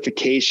a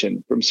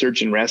notification from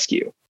search and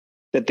rescue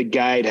that the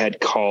guide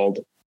had called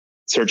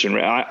search and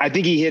I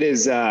think he hit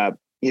his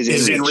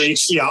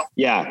inReach. Yeah.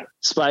 Yeah.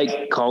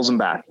 Spike calls him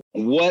back.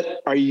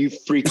 What are you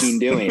freaking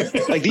doing?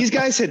 Like, these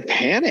guys had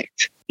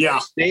panicked.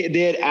 Yeah. They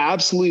had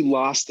absolutely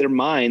lost their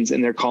minds,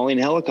 and they're calling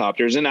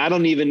helicopters. And I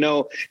don't even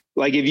know,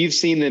 like, if you've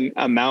seen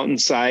a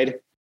mountainside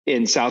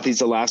in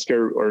Southeast Alaska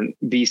or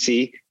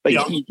BC,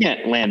 like you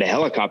can't land a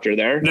helicopter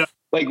there. No.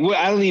 Like,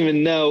 I don't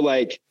even know.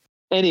 Like,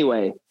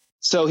 anyway,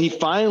 so he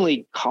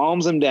finally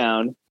calms them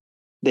down.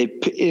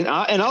 And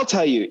I'll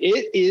tell you,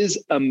 it is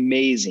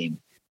amazing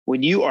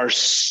when you are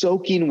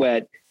soaking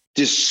wet,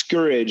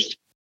 discouraged,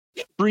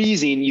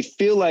 freezing. You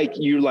feel like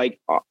you're like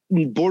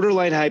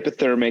borderline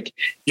hypothermic.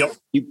 Yep.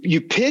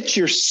 You pitch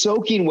your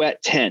soaking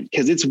wet tent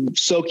because it's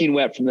soaking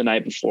wet from the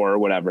night before or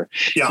whatever.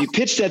 Yeah. You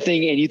pitch that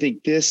thing and you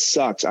think, this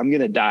sucks. I'm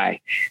gonna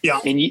die.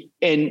 Yeah. And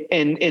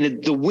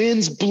the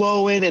wind's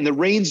blowing and the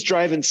rain's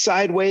driving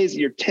sideways.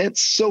 Your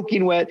tent's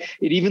soaking wet.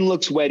 It even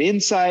looks wet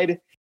inside.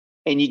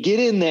 And you get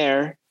in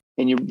there.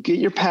 And you get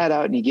your pad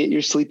out and you get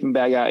your sleeping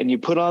bag out and you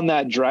put on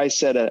that dry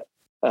set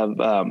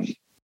of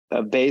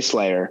base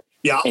layer.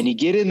 Yeah. And you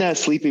get in that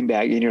sleeping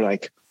bag and you're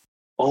like,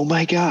 oh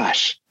my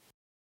gosh,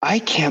 I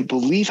can't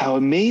believe how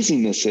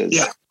amazing this is.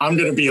 Yeah. I'm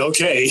going to be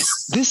okay.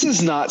 This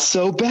is not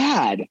so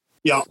bad.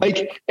 Yeah.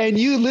 Like, and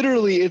you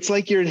literally, it's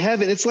like you're in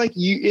heaven. It's like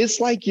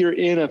you're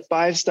in a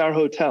 5-star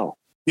hotel.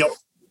 Yep.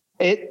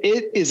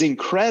 It is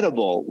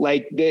incredible.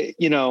 Like,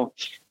 you know,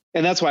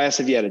 and that's why I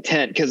asked if you had a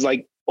tent. 'Cause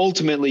like,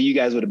 ultimately you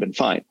guys would have been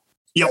fine.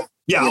 Yep.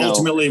 Yeah.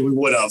 Ultimately we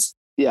would have.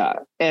 Yeah.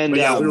 And we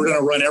were going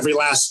to run every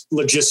last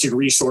logistic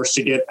resource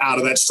to get out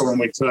of that storm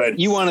we could.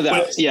 You wanted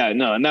that. But, yeah,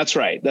 no. And that's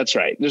right. That's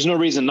right. There's no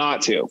reason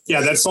not to.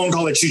 Yeah. That phone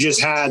call that you just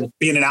had,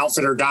 being an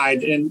outfitter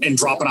guide and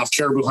dropping off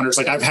caribou hunters.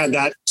 Like, I've had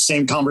that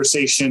same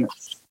conversation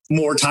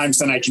more times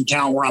than I can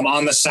count, where I'm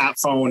on the sat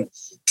phone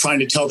trying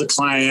to tell the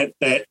client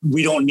that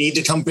we don't need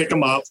to come pick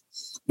them up,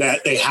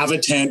 that they have a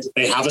tent,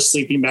 they have a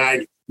sleeping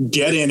bag,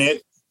 get in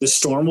it. The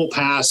storm will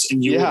pass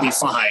and you will be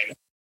fine.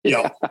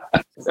 Yeah.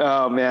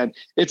 Oh man.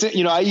 It's,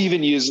 you know, I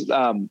even use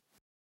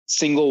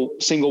single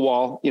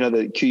wall, you know,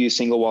 the QU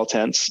single wall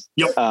tents.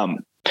 Yep.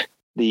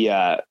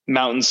 The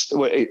mountains.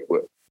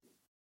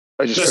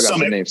 I just forgot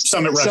the names.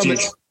 Summit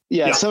Refuge.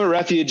 Summit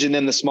Refuge, and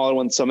then the smaller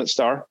one, Summit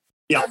Star.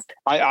 Yeah.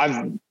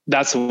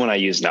 That's the one I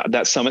use now.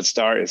 That Summit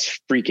Star is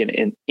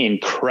freaking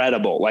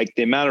incredible. Like,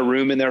 the amount of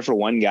room in there for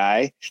one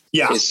guy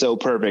is so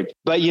perfect.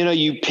 But, you know,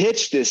 you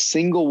pitch this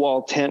single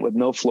wall tent with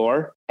no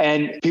floor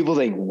and people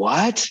think,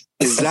 what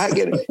is that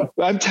going to,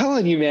 I'm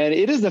telling you, man,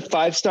 it is a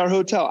 5-star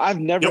hotel. I've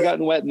never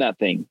gotten wet in that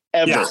thing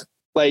ever. Yeah.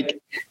 Like,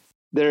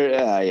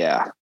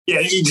 yeah,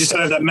 you just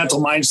have that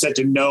mental mindset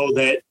to know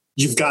that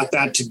you've got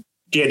that to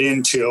get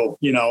into,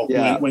 you know,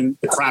 when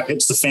the crap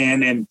hits the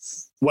fan and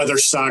weather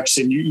sucks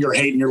and you're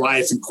hating your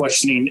life and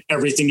questioning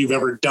everything you've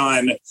ever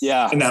done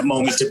in that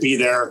moment, to be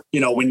there.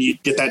 You know, when you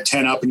get that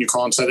tent up and you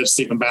crawl inside that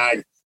sleeping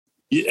bag,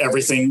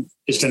 everything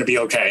is going to be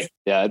okay.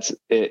 Yeah.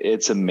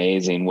 It's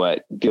amazing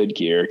what good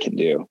gear can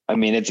do. I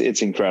mean,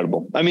 it's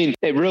incredible. I mean,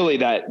 it really,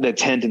 the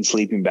tent and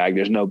sleeping bag,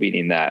 there's no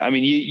beating that. I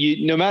mean,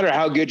 you no matter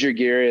how good your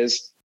gear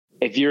is,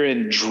 if you're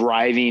in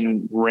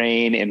driving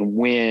rain and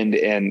wind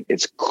and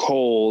it's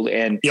cold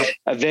and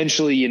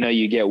eventually, you know,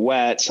 you get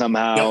wet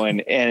somehow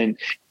and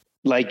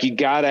like, you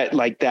gotta,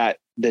 like, that,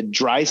 the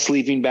dry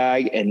sleeping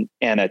bag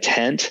and a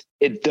tent,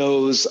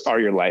 those are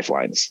your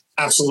lifelines.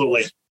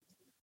 Absolutely.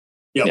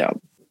 Yep. Yeah.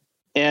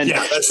 And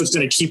that's what's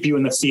going to keep you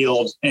in the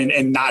field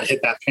and not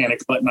hit that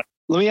panic button.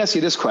 Let me ask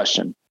you this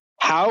question.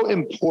 How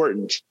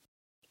important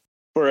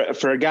for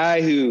a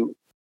guy who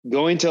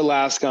going to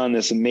Alaska on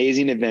this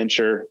amazing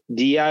adventure,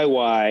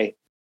 DIY,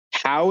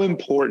 how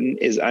important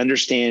is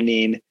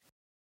understanding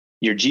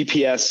your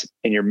GPS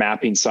and your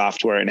mapping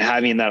software and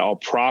having that all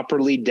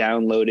properly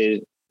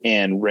downloaded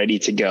and ready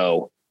to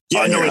go?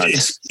 Yeah, no,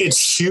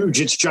 it's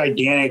huge. It's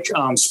gigantic,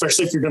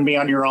 especially if you're going to be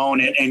on your own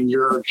and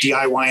you're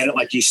DIYing it,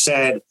 like you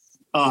said,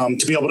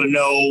 to be able to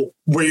know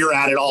where you're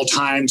at all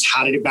times,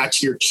 how to get back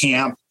to your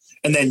camp,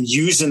 and then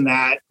using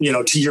that,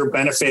 to your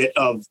benefit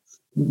of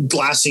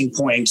glassing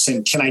points.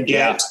 And can I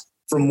get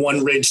from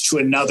one ridge to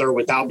another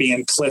without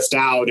being cliffed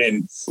out?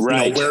 And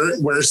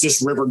where's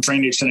this river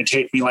drainage going to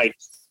take me? Like,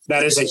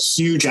 that is a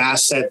huge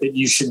asset that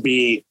you should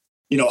be,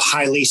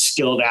 highly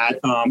skilled at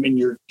in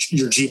your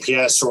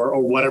GPS or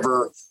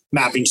whatever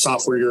mapping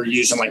software you're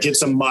using. Like,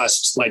 it's a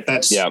must. Like,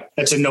 that's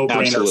a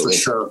no-brainer for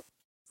sure.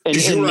 And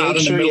make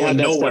sure you have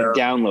that stuff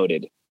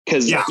downloaded,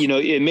 because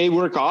it may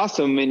work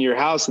awesome in your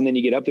house, and then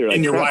you get up there like,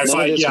 your Wi-Fi,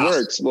 none of this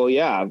works.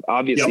 Well,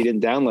 obviously you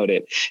didn't download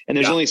it, and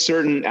there's only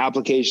certain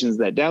applications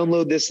that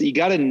download this. You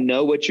got to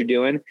know what you're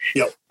doing.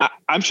 Yep.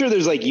 I'm sure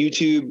there's like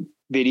YouTube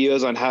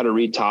videos on how to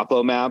read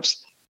topo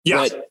maps. Yeah.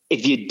 But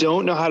if you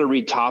don't know how to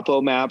read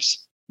topo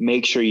maps,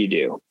 make sure you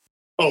do.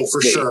 Oh,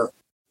 for sure.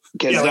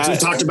 Like we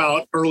talked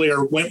about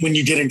earlier, when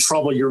you get in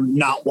trouble, you're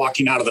not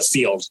walking out of the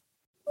field.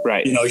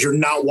 Right. You're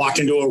not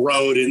walking to a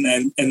road and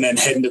then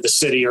heading to the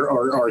city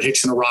or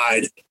hitching a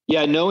ride.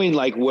 Yeah. Knowing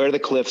like where the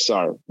cliffs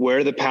are,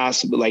 where the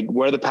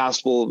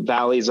passable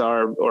valleys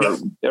are, or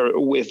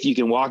if you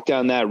can walk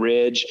down that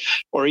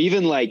ridge, or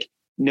even like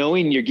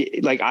knowing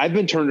I've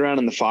been turned around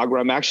in the fog where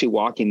I'm actually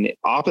walking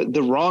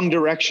the wrong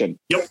direction.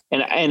 Yep.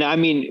 And I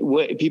mean,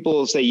 what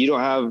people say, you don't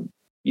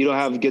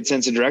have a good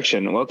sense of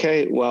direction.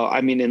 Okay. Well,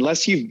 I mean,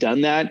 unless you've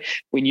done that,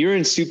 when you're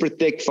in super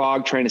thick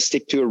fog, trying to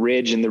stick to a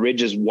ridge and the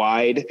ridge is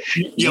wide,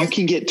 you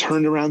can get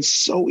turned around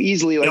so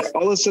easily. Like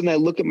all of a sudden I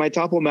look at my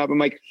topo map. I'm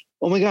like,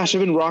 oh my gosh,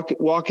 I've been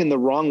walking the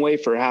wrong way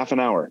for half an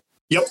hour.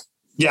 Yep.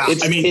 Yeah.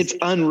 It's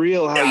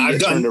unreal how you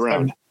get turned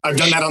around. I've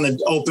done that on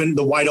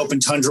the wide open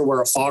tundra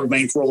where a fog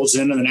bank rolls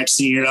in, and the next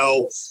thing you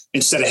know,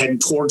 instead of heading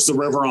towards the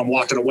river, I'm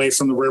walking away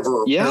from the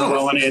river or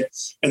paralleling it.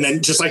 And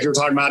then just like you were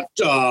talking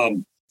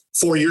about,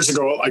 4 years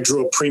ago, I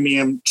drew a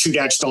premium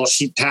 2-stall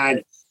sheep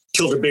tag,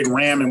 killed a big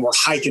ram, and we're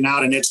hiking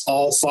out, and it's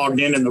all fogged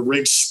in, and the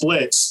ridge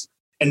splits.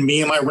 And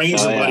me and my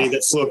ranger buddy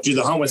that flew up through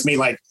the hunt with me,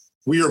 like,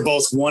 we are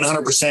both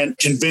 100%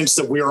 convinced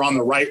that we are on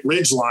the right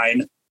ridge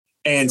line.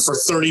 And for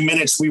 30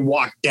 minutes, we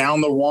walked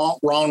down the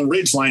wrong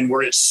ridge line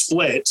where it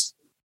split,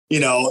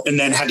 and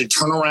then had to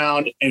turn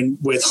around and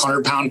with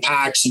 100-pound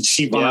packs and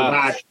sheep on our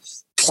back,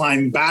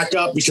 climb back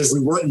up because we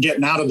weren't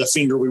getting out of the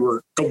finger we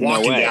were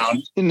walking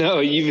down.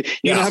 No, you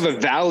don't have a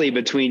valley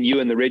between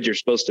you and the ridge you're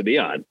supposed to be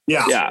on.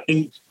 Yeah.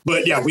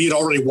 But we had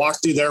already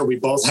walked through there. We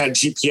both had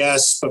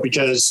GPS, but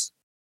because,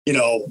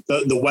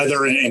 the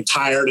weather and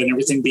tired and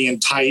everything being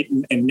tight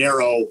and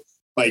narrow,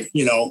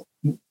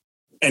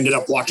 ended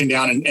up walking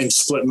down and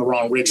splitting the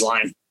wrong ridge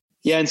line.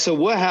 Yeah. And so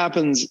what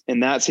happens in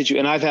that situation?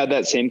 And I've had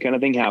that same kind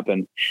of thing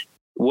happen.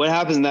 What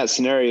happens in that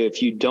scenario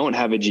if you don't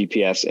have a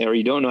GPS or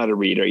you don't know how to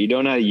read or you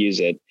don't know how to use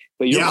it,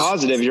 but you're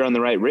positive you're on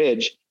the right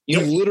ridge? You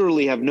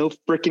literally have no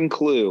freaking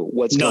clue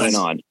what's going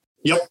on.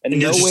 Yep. And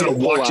you're just going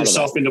to walk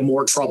yourself into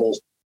more trouble.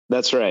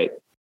 That's right.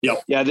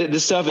 Yep. Yeah.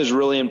 This stuff is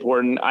really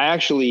important. I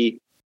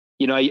actually,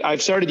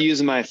 I've started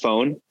using my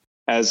phone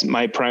as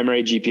my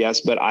primary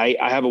GPS, but I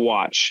have a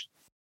watch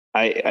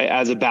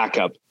as a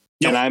backup.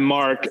 Yep. And I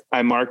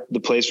mark the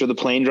place where the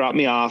plane dropped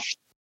me off.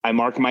 I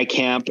mark my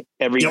camp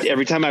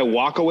every time I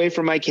walk away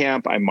from my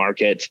camp, I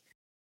mark it.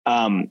 If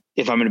I'm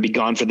going to be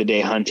gone for the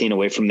day hunting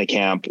away from the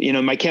camp,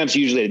 my camp's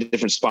usually at a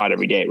different spot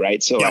every day.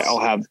 Right. So I'll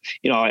have,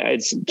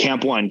 it's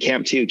camp 1,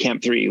 camp 2,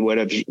 camp 3,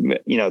 whatever,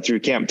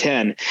 through camp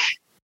 10,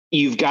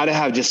 you've got to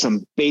have just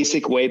some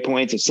basic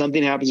waypoints. If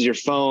something happens to your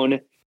phone,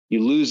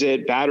 you lose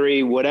it,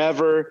 battery,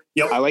 whatever.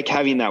 Yep. I like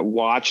having that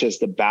watch as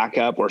the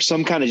backup or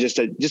some kind of just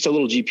a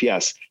little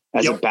GPS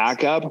as a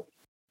backup.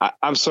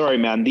 I'm sorry,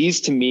 man.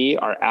 These to me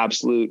are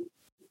absolute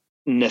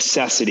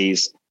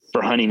necessities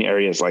for hunting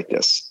areas like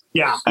this.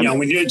 Yeah.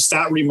 When it's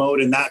that remote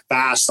and that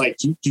fast, like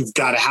you've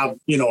got to have,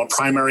 a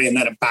primary and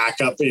then a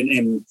backup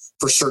in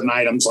for certain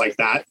items like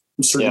that,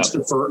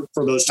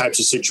 for those types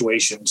of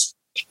situations.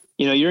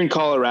 You're in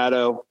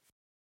Colorado.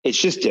 It's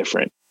just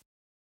different.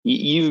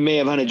 You may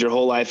have hunted your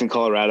whole life in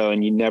Colorado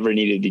and you never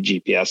needed the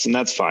GPS, and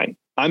that's fine.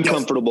 I'm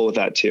comfortable with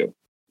that too.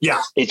 Yeah.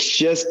 It's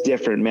just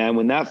different, man.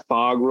 When that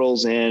fog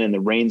rolls in and the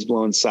rain's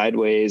blowing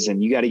sideways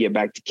and you got to get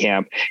back to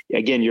camp,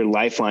 again, your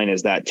lifeline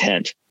is that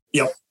tent.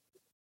 Yep.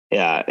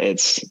 Yeah.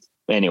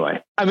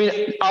 Anyway, I mean,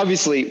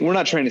 obviously we're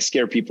not trying to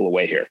scare people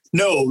away here.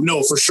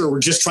 No, for sure. We're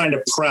just trying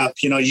to prep,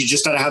 you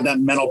just got to have that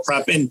mental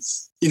prep. And,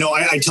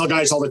 I tell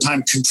guys all the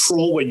time,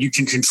 control what you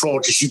can control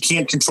because you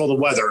can't control the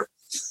weather.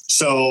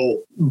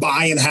 So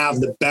buy and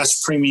have the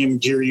best premium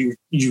gear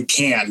you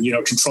can,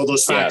 control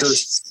those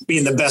factors, be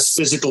in the best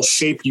physical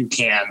shape you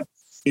can.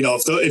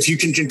 if you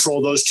can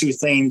control those two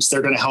things,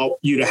 they're going to help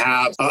you to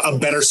have a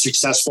better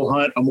successful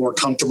hunt, a more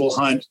comfortable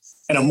hunt,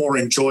 and a more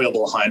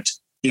enjoyable hunt.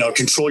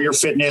 Control your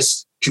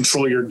fitness,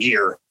 control your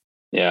gear.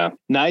 Yeah.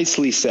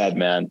 Nicely said,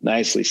 man.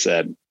 Nicely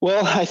said.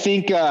 Well, I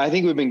think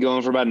we've been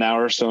going for about an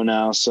hour or so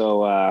now.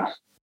 So,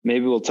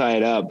 maybe we'll tie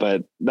it up,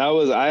 but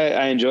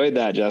I enjoyed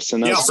that,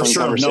 Justin. That was a fun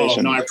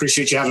conversation. No, I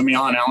appreciate you having me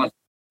on, Alan.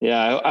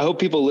 Yeah. I hope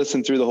people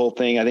listen through the whole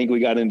thing. I think we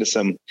got into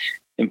some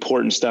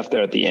important stuff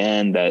there at the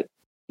end that,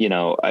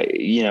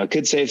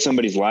 could save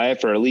somebody's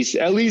life, or at least,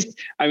 I mean,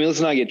 let's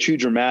not get too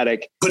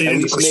dramatic. Put it at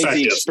into least perspective.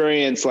 Make the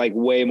experience like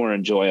way more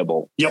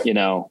enjoyable,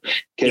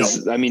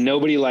 because I mean,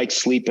 nobody likes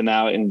sleeping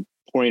out and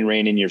pouring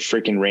rain in your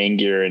freaking rain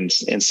gear and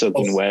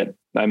soaking wet.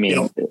 I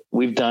mean,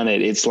 we've done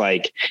it. It's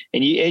like,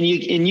 and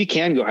you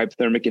can go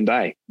hypothermic and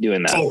die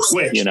doing that. Oh,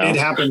 quick. It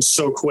happens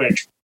so quick.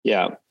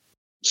 Yeah.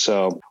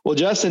 So, well,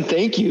 Justin,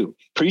 thank you.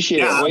 Appreciate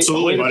it.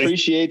 Absolutely, Wade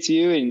appreciates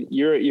you, and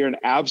you're an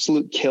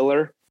absolute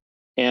killer.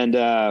 And,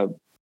 thank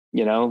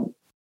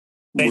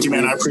you,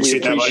 man. I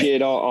appreciate that. We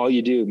appreciate all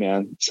you do,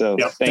 man. So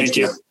thank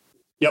you. you.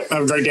 Yep.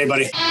 Have a great day,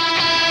 buddy.